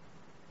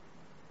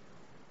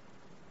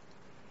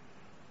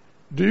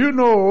 Do you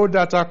know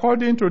that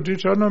according to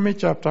Deuteronomy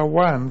chapter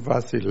 1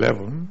 verse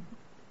 11,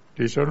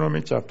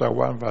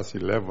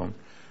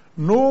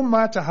 no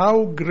matter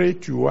how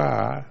great you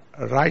are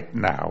right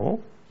now,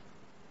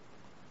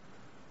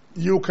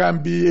 you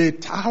can be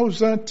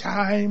 1,000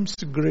 times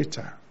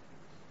greater.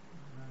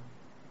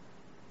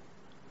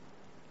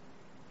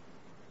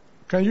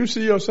 Can you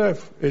see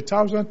yourself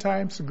 1,000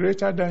 times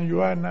greater than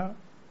you are now?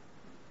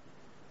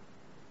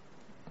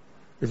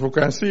 If you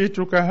can see it,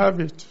 you can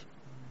have it.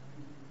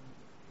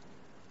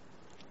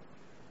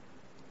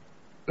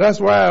 That's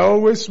why I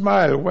always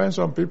smile when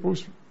some people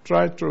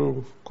try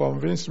to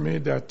convince me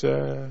that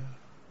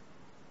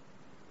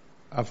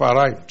I've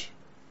arrived.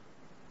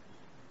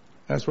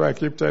 That's why I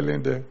keep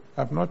telling them,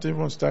 I've not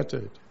even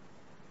started.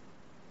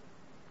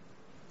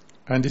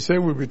 And the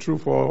same will be true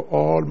for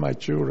all my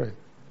children.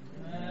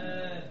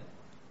 Amen.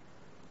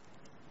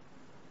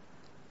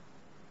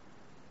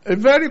 A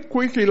very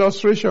quick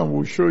illustration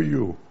will show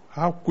you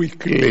how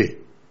quickly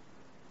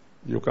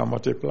you can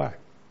multiply.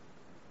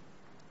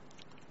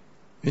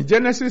 In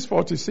Genesis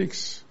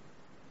 46,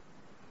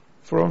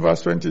 from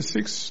verse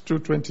 26 to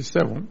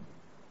 27,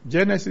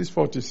 Genesis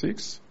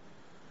 46,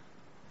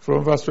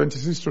 from verse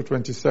 26 to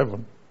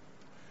 27,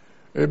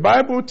 the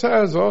Bible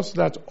tells us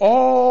that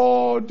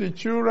all the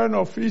children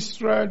of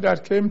Israel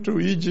that came to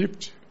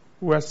Egypt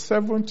were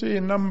 70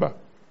 in number.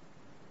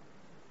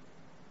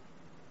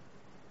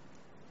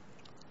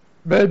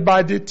 But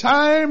by the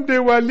time they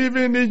were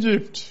leaving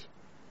Egypt,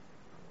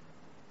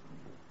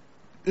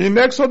 in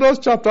Exodus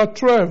chapter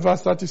 12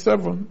 verse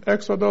 37,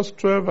 Exodus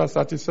 12 verse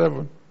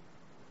 37,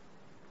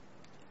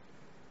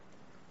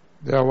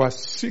 there were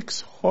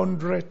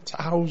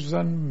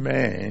 600,000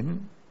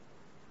 men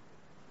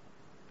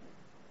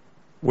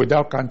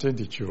without counting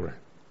the children.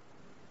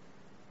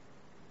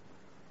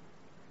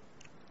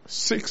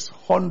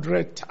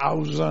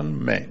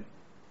 600,000 men.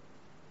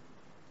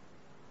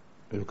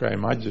 You can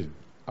imagine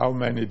how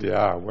many there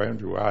are when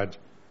you add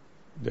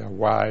their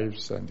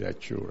wives and their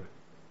children.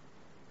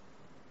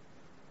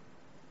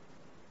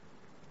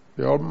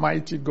 The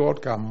Almighty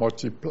God can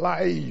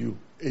multiply you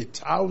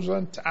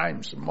 1,000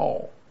 times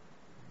more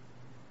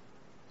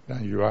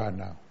than you are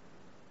now.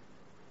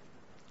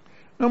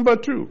 Number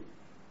 2,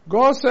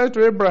 God said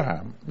to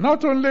Abraham,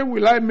 not only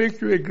will I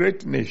make you a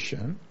great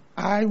nation,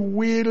 I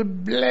will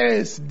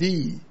bless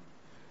thee.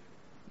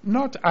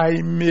 Not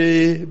I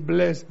may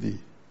bless thee.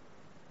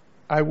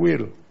 I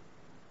will.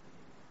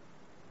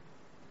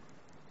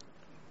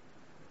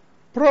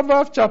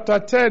 Proverbs chapter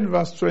 10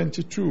 verse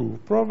 22.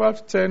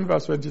 Proverbs 10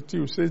 verse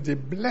 22 says, the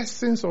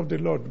blessings of the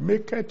Lord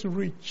maketh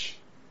rich,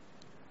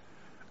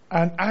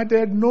 and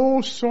added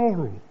no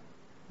sorrow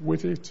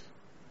with it.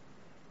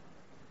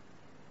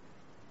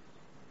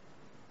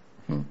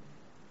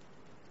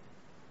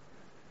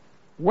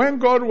 When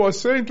God was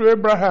saying to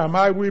Abraham,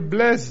 I will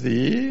bless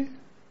thee,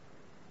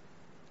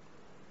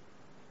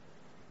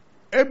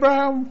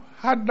 Abraham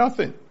had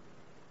nothing.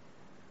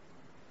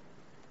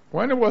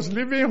 When he was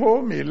leaving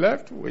home, he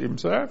left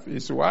himself,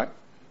 his wife,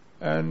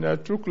 and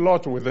took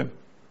Lot with him.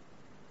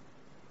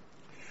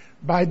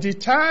 By the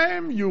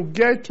time you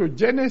get to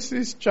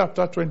Genesis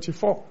chapter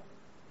 24,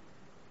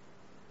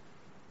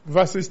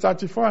 verses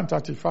 34 and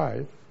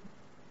 35,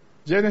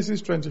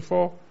 Genesis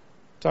 24,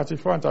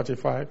 34 and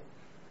 35,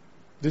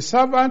 the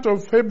servant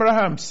of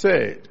Abraham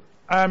said,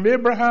 I am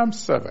Abraham's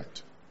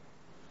servant,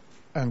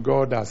 and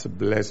God has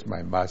blessed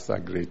my master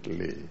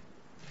greatly.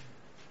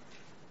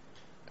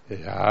 He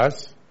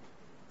has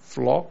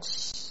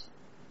flocks,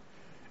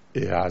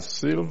 he has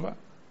silver,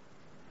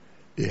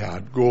 he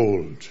had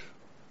gold.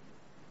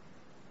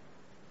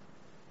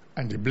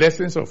 And the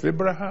blessings of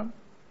Abraham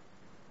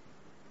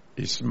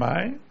is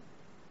mine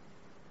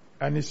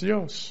and is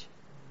yours.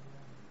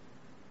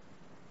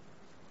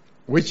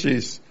 Which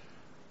is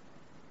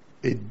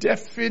a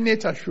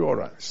definite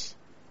assurance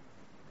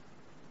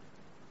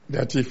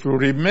that if you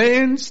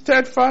remain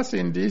steadfast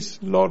in this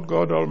Lord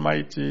God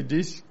Almighty,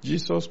 this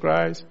Jesus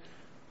Christ,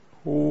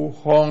 who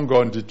hung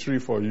on the tree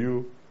for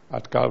you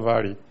at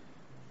Calvary,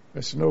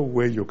 there's no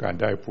way you can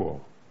die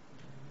poor.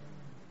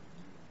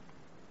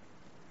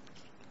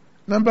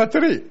 Number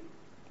 3,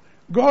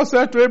 God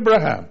said to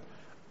Abraham,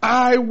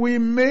 I will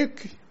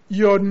make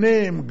your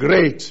name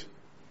great.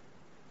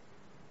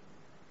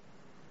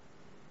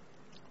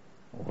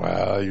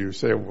 Well, you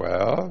say,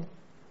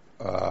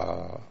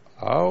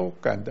 how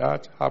can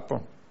that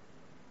happen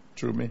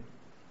to me?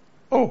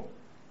 Oh,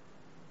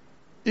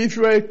 if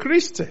you are a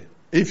Christian,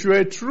 if you are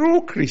a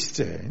true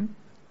Christian,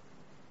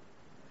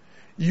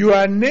 you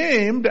are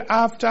named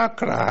after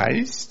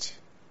Christ,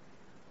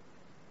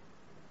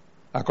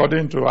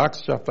 according to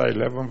Acts chapter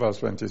 11, verse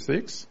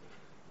 26.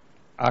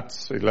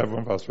 Acts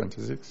 11, verse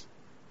 26.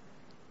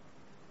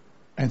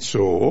 And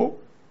so,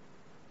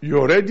 you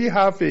already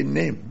have a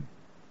name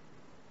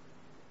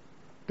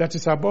that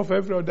is above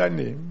every other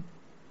name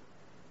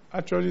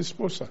at your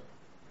disposal.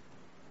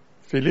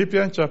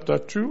 Philippians chapter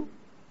 2,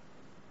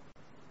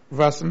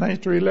 verse 9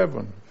 to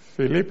 11.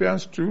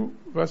 Philippians 2,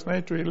 verse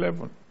 9 to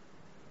 11.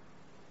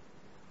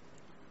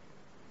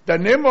 The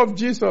name of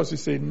Jesus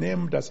is a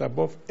name that's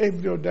above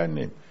every other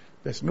name.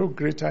 There's no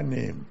greater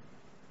name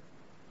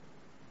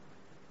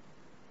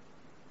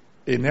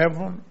in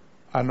heaven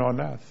and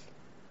on earth.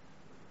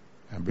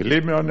 And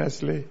believe me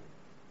honestly,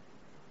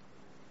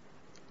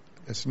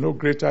 there's no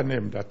greater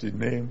name than the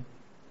name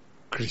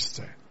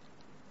Christian.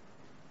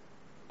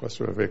 Because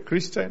you are a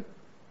Christian,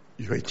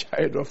 you're a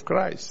child of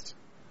Christ.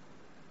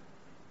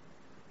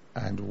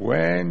 And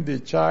when the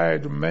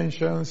child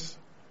mentions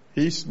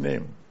his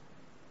name,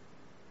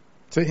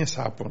 things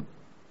happen.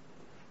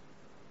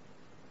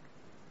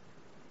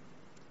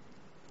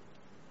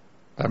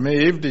 I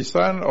mean, if the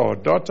son or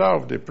daughter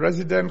of the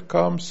president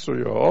comes to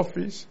your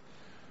office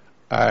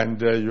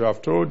and you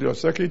have told your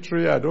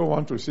secretary, I don't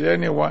want to see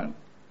anyone,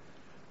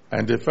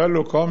 and the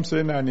fellow comes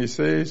in and he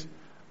says,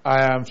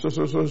 I am so.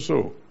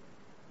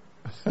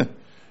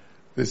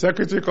 The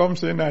secretary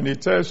comes in and he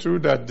tells you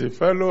that the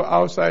fellow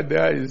outside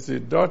there is the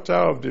daughter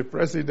of the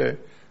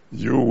president,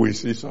 you will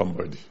see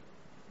somebody.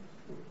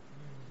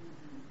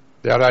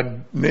 There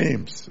are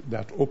names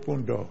that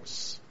open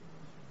doors.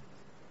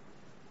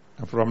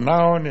 And from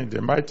now on, in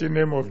the mighty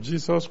name of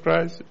Jesus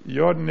Christ,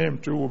 your name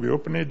too will be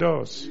opening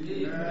doors.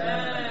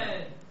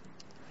 Amen.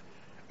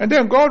 And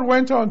then God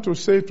went on to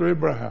say to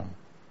Abraham,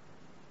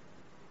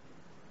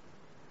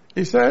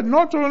 He said,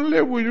 not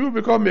only will you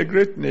become a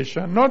great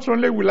nation, not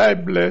only will I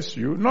bless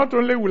you, not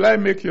only will I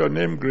make your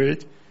name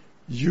great,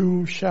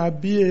 you shall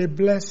be a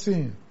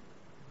blessing.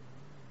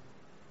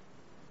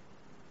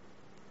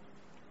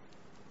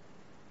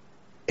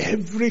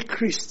 Every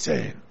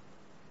Christian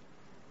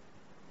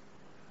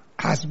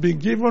has been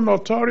given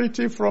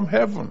authority from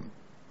heaven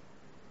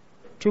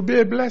to be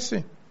a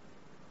blessing.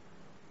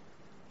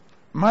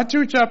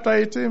 Matthew chapter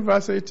 18,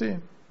 verse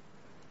 18.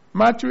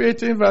 Matthew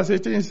 18, verse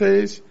 18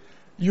 says,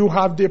 you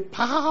have the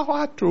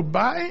power to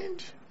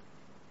bind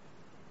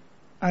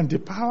and the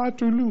power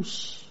to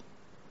loose.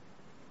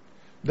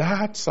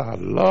 That's a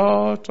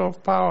lot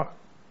of power.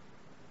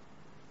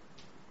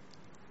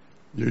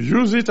 You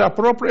use it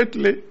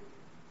appropriately,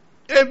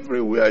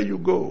 everywhere you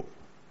go,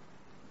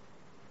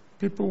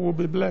 people will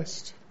be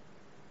blessed.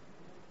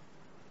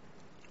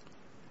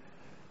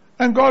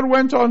 And God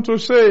went on to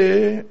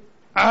say,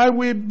 I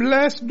will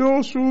bless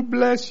those who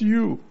bless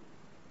you.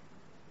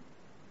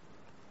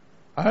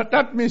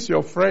 That means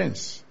your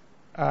friends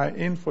are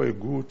in for a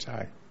good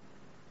time.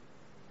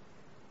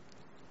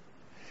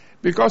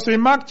 Because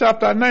in Mark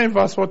chapter 9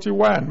 verse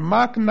 41,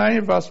 Mark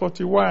 9 verse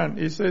 41,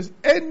 it says,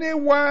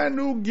 anyone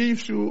who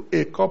gives you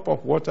a cup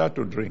of water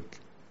to drink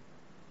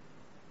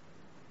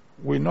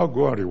will not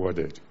go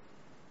unrewarded.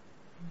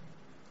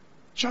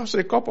 Just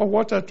a cup of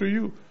water to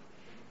you.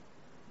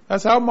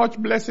 That's how much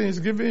blessing is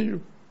given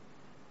you.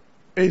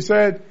 He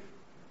said,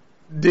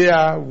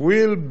 there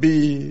will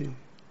be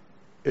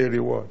a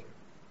reward.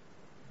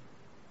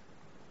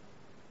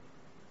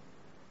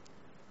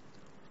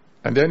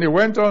 And then he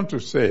went on to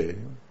say,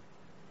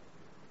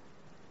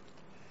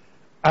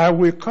 I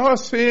will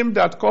curse him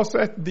that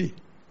curseth thee.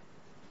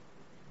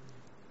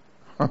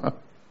 That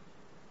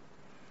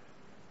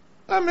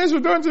means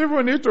you don't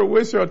even need to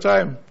waste your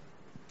time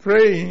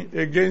praying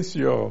against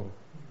your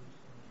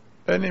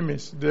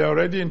enemies. They're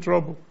already in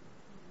trouble.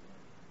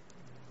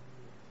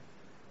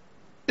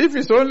 If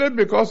it's only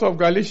because of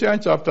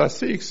Galatians chapter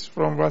 6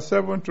 from verse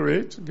 7 to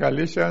 8,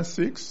 Galatians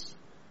 6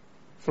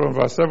 from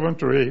verse 7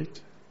 to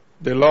 8,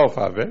 the law of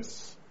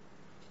harvest,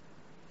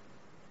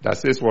 that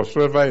says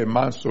whatsoever a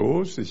man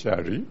sows, he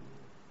shall reap.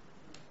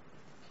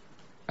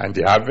 And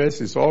the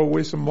harvest is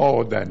always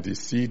more than the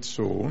seed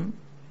sown.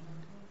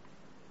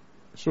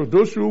 So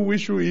those who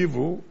wish you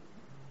evil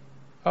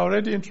are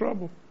already in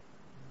trouble.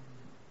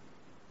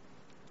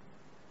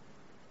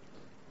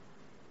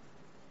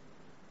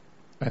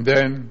 And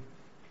then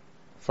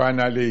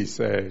finally he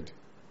said,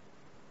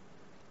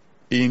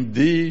 in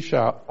thee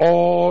shall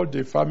all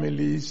the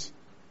families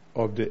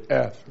of the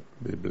earth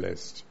be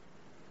blessed.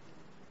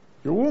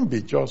 You won't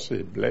be just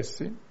a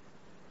blessing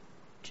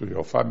to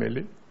your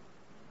family,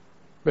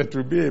 but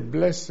to be a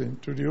blessing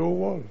to the whole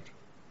world.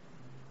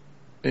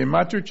 In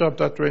Matthew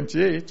chapter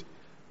 28,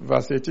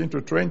 verse 18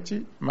 to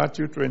 20,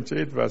 Matthew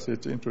 28, verse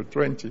 18 to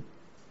 20,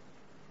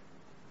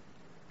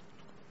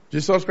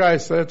 Jesus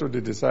Christ said to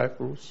the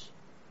disciples,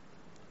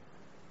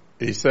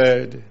 he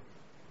said,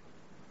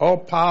 all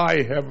power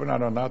in heaven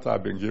and on earth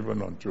have been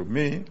given unto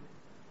me,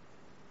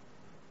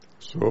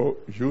 so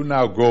you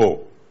now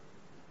go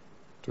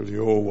to the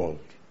whole world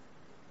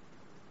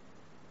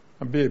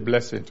and be a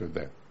blessing to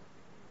them.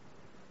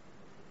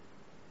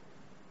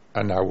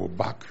 And I will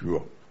back you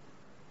up.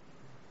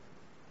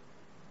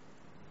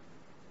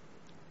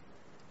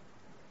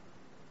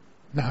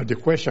 Now the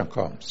question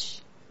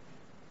comes,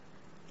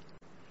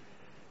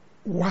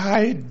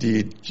 why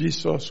did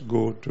Jesus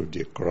go to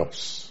the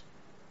cross?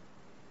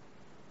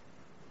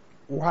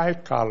 Why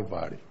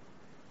Calvary?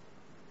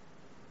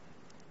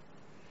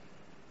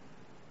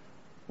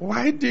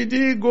 Why did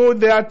he go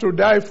there to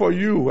die for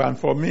you and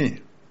for me?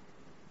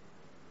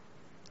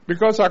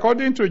 Because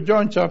according to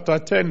John chapter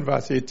 10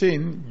 verse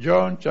 18,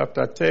 John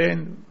chapter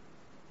 10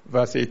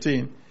 verse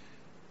 18,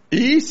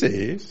 he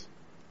says,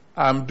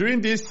 I'm doing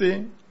this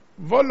thing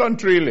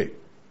voluntarily.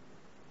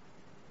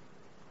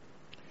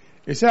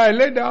 He said, I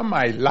lay down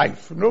my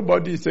life.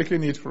 Nobody is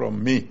taking it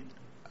from me.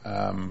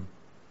 I'm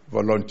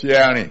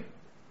volunteering.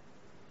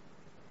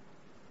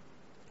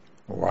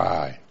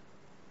 Why?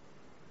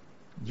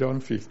 John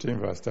 15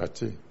 verse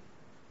 13.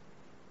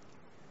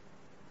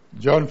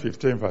 John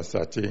 15 verse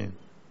 13.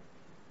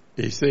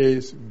 He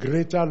says,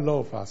 greater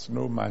love has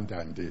no man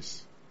than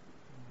this,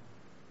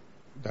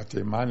 that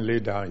a man lay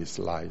down his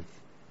life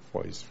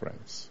for his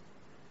friends.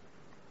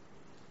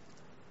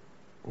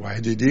 Why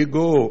did he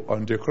go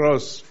on the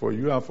cross for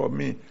you and for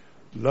me?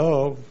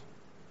 Love.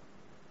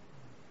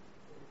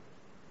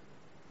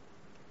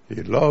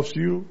 He loves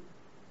you.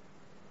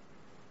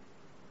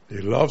 He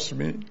loves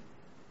me.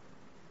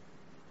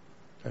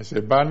 There's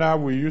a banner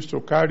we used to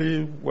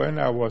carry when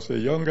I was a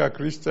younger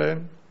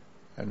Christian,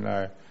 and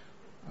I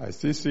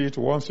still see it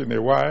once in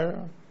a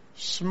while.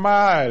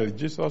 Smile,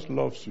 Jesus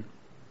loves you.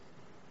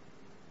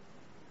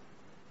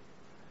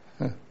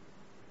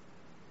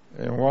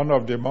 In one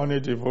of the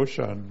morning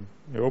devotion,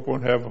 the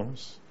open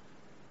heavens,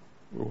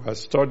 we were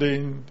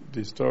studying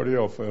the story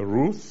of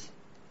Ruth,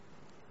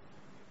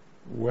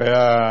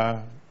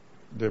 where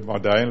the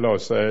mother-in-law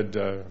said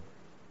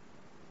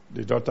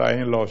the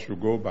daughter-in-law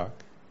should go back.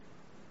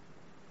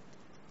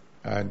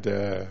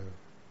 And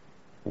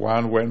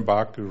one went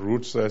back.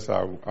 Ruth says,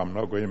 I'm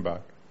not going back.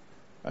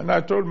 And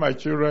I told my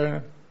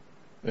children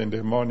in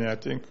the morning, I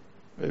think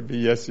maybe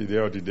yesterday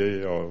or the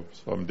day or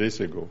some days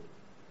ago,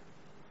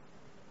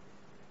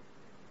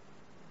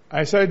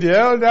 I said, the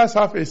elders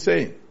have a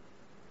saying,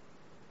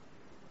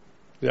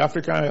 the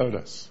African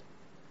elders,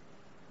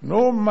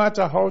 no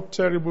matter how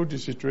terrible the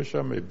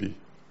situation may be,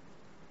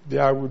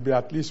 there will be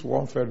at least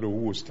one fellow who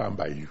will stand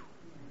by you.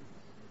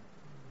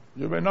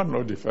 You may not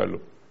know the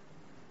fellow.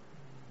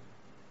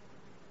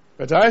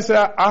 But I say,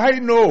 I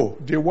know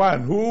the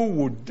one who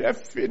would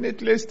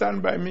definitely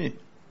stand by me.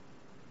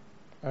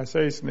 I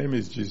say his name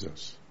is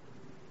Jesus.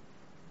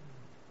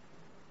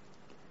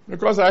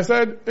 Because I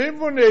said,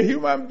 even a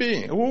human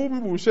being who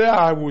will say,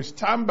 I will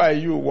stand by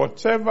you,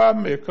 whatever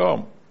may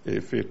come,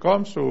 if it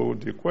comes to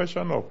the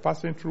question of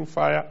passing through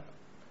fire,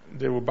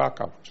 they will back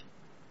out.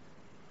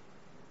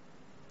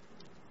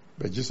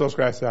 But Jesus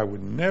Christ said, I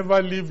will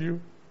never leave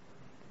you.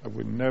 I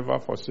will never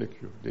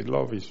forsake you. The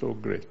love is so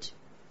great.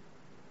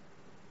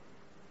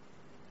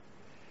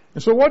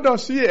 And so what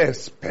does he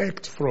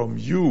expect from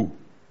you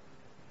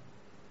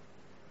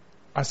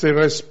as a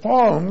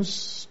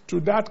response to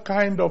that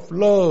kind of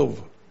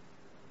love?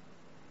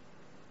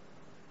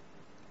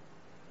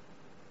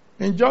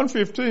 In John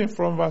 15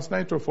 from verse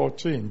 9 to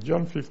 14,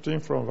 John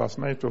 15 from verse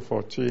 9 to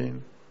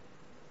 14,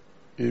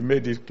 he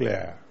made it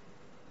clear.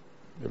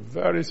 A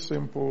very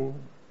simple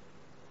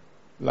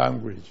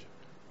language.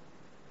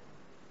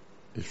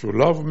 If you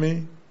love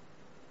me,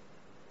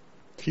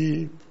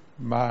 keep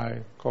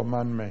my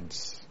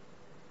commandments.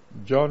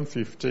 John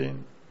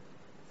 15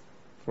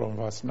 from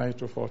verse 9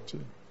 to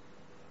 14.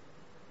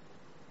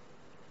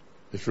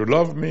 If you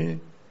love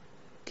me,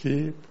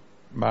 keep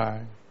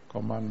my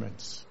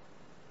commandments.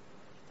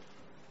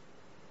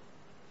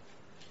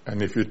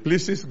 And if it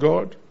pleases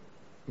God,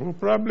 we'll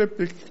probably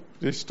pick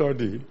this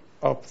study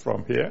up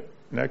from here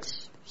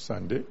next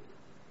Sunday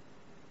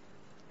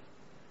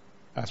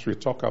as we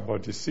talk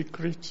about the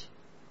secret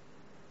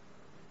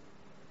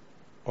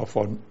of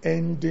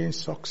unending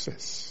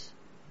success.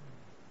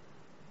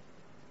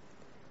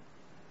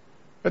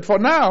 But for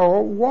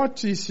now,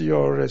 what is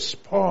your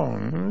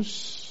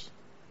response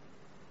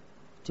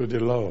to the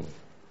love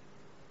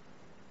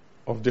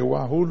of the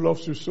one who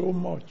loves you so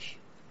much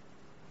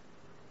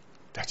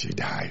that he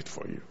died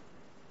for you?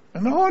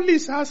 And all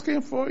he's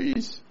asking for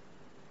is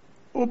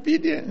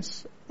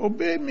obedience.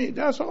 Obey me,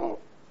 that's all.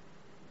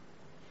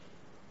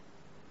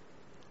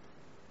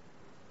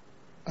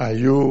 Are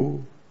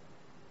you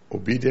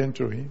obedient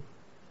to him?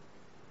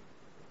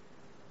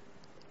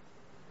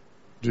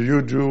 Do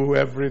you do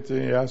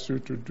everything he asks you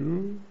to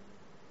do?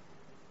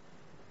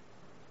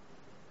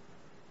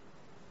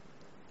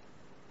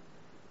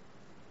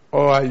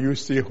 Or are you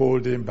still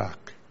holding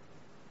back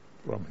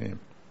from him?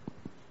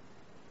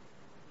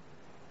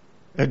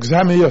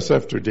 Examine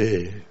yourself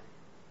today.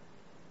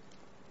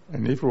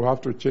 And if you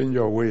have to change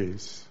your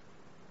ways,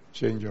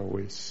 change your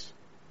ways.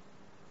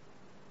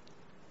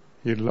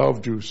 He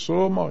loved you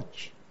so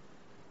much,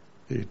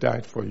 he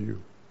died for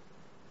you.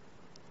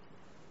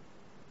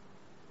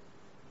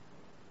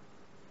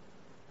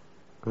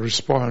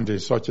 Respond in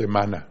such a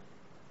manner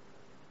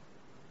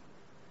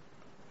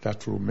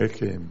that will make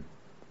him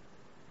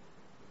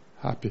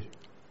happy.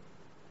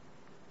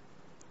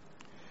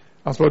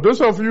 As for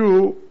those of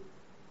you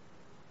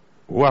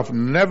who have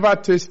never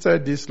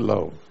tasted this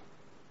love,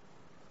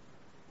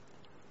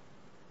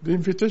 the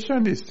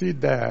invitation is still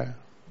there.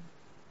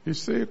 You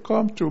say,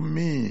 come to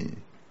me,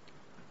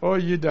 all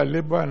ye that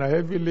labor and are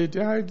heavy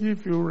laden, I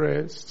give you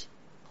rest.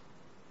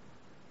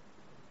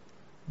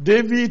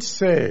 David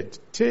said,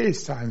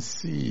 taste and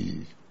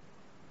see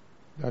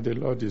that the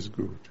Lord is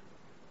good.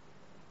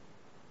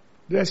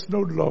 There's no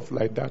love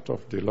like that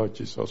of the Lord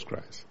Jesus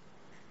Christ.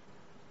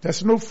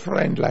 There's no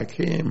friend like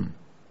him.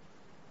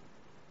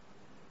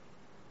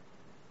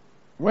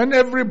 When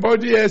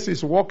everybody else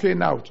is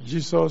walking out,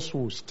 Jesus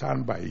will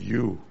stand by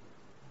you.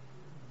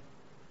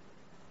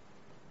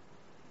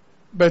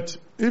 But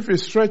if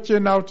he's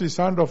stretching out his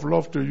hand of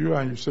love to you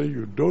and you say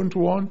you don't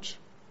want,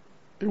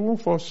 he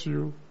won't force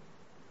you.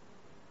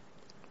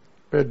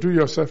 But do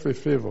yourself a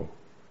favor.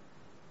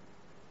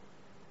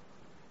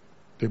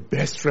 The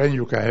best friend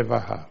you can ever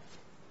have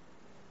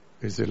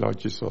is the Lord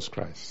Jesus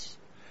Christ.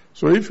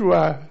 So if you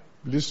are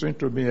listening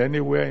to me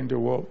anywhere in the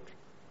world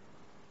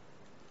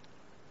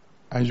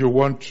and you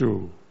want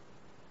to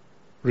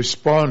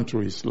respond to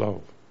his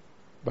love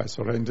by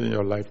surrendering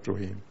your life to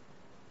him,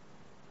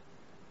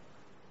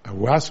 I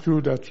will ask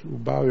you that you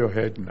bow your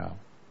head now.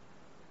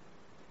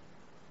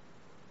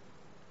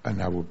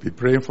 And I will be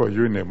praying for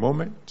you in a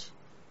moment.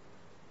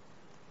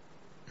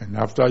 And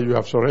after you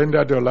have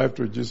surrendered your life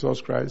to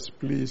Jesus Christ,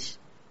 please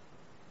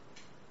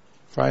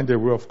find a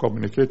way of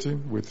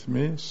communicating with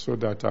me so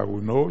that I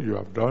will know you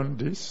have done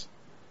this,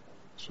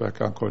 so I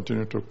can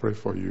continue to pray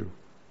for you.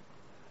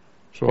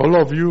 So all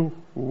of you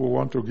who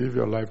want to give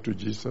your life to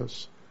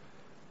Jesus,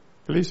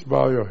 please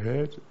bow your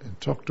head and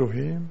talk to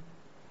him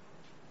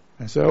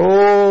and say,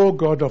 oh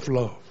God of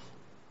love,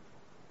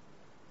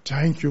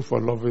 thank you for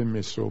loving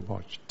me so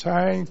much.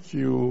 Thank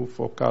you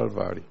for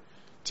Calvary.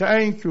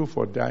 Thank you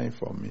for dying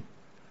for me.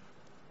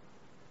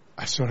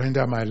 I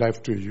surrender my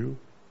life to you.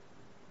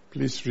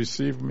 Please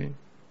receive me.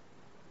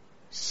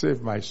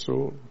 Save my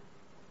soul.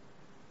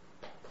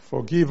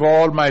 Forgive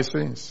all my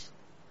sins.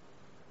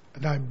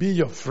 And I'll be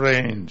your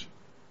friend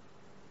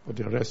for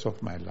the rest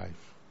of my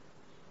life.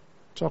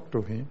 Talk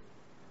to him.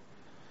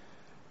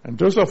 And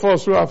those of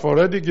us who have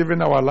already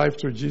given our life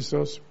to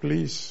Jesus,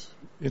 please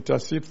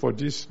intercede for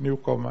these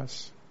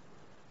newcomers.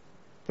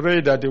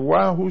 Pray that the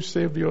one who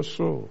saved your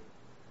soul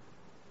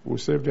will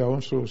save their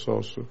own souls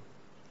also.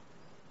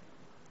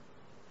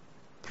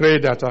 Pray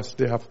that as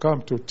they have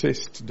come to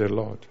taste the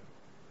Lord,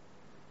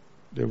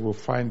 they will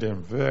find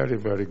him very,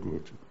 very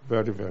good,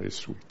 very, very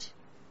sweet.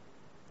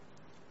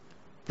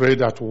 Pray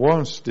that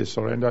once they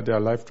surrender their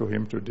life to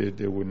him today,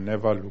 they will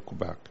never look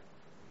back.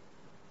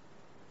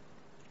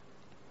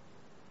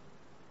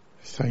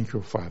 Thank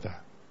you, Father.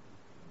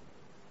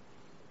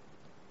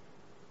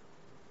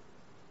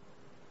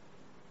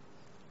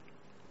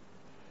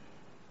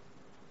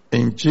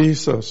 In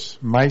Jesus'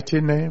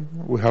 mighty name,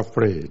 we have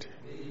prayed.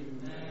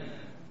 Amen.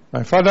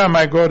 My Father,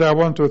 my God, I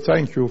want to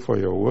thank you for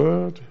your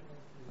word.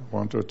 I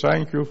want to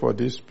thank you for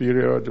this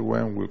period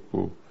when we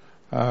could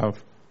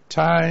have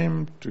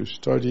time to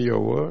study your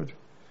word.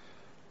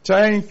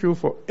 Thank you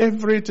for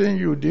everything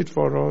you did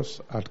for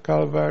us at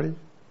Calvary,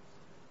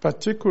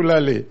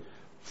 particularly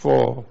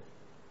for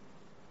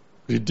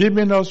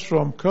redeeming us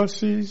from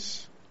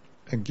curses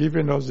and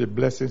giving us the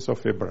blessings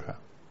of Abraham.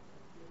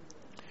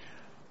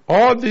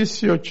 All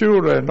these your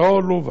children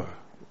all over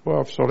who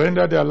have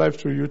surrendered their life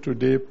to you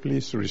today,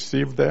 please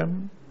receive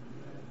them.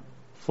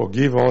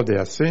 Forgive all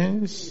their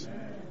sins.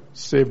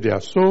 Save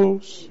their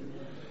souls.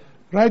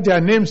 Write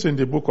their names in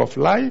the book of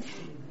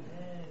life.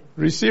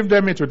 Receive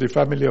them into the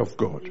family of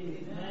God.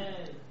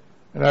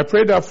 And I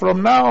pray that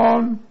from now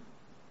on,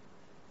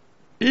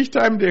 Each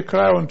time they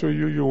cry unto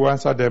you, you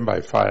answer them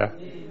by fire.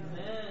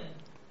 Amen.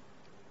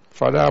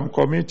 Father, I'm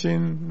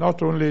committing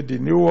not only the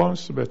new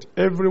ones, but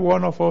every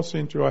one of us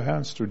into your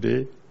hands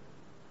today.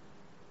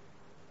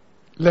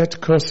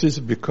 Let curses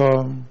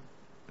become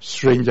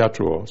stranger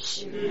to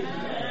us.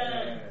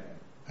 Amen.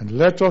 And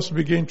let us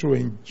begin to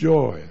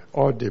enjoy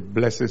all the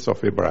blessings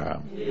of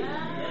Abraham.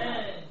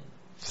 Amen.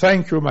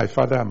 Thank you, my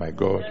Father and my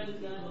God.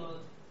 Thank you, Lord.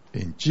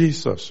 In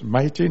Jesus'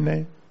 mighty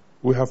name,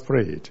 we have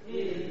prayed.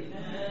 Amen.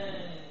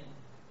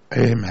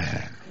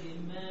 Amen.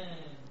 Amen.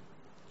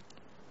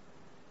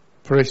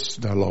 Praise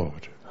the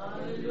Lord.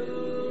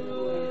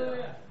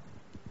 Hallelujah.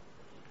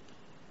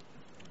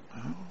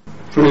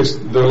 Praise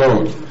the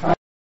Lord.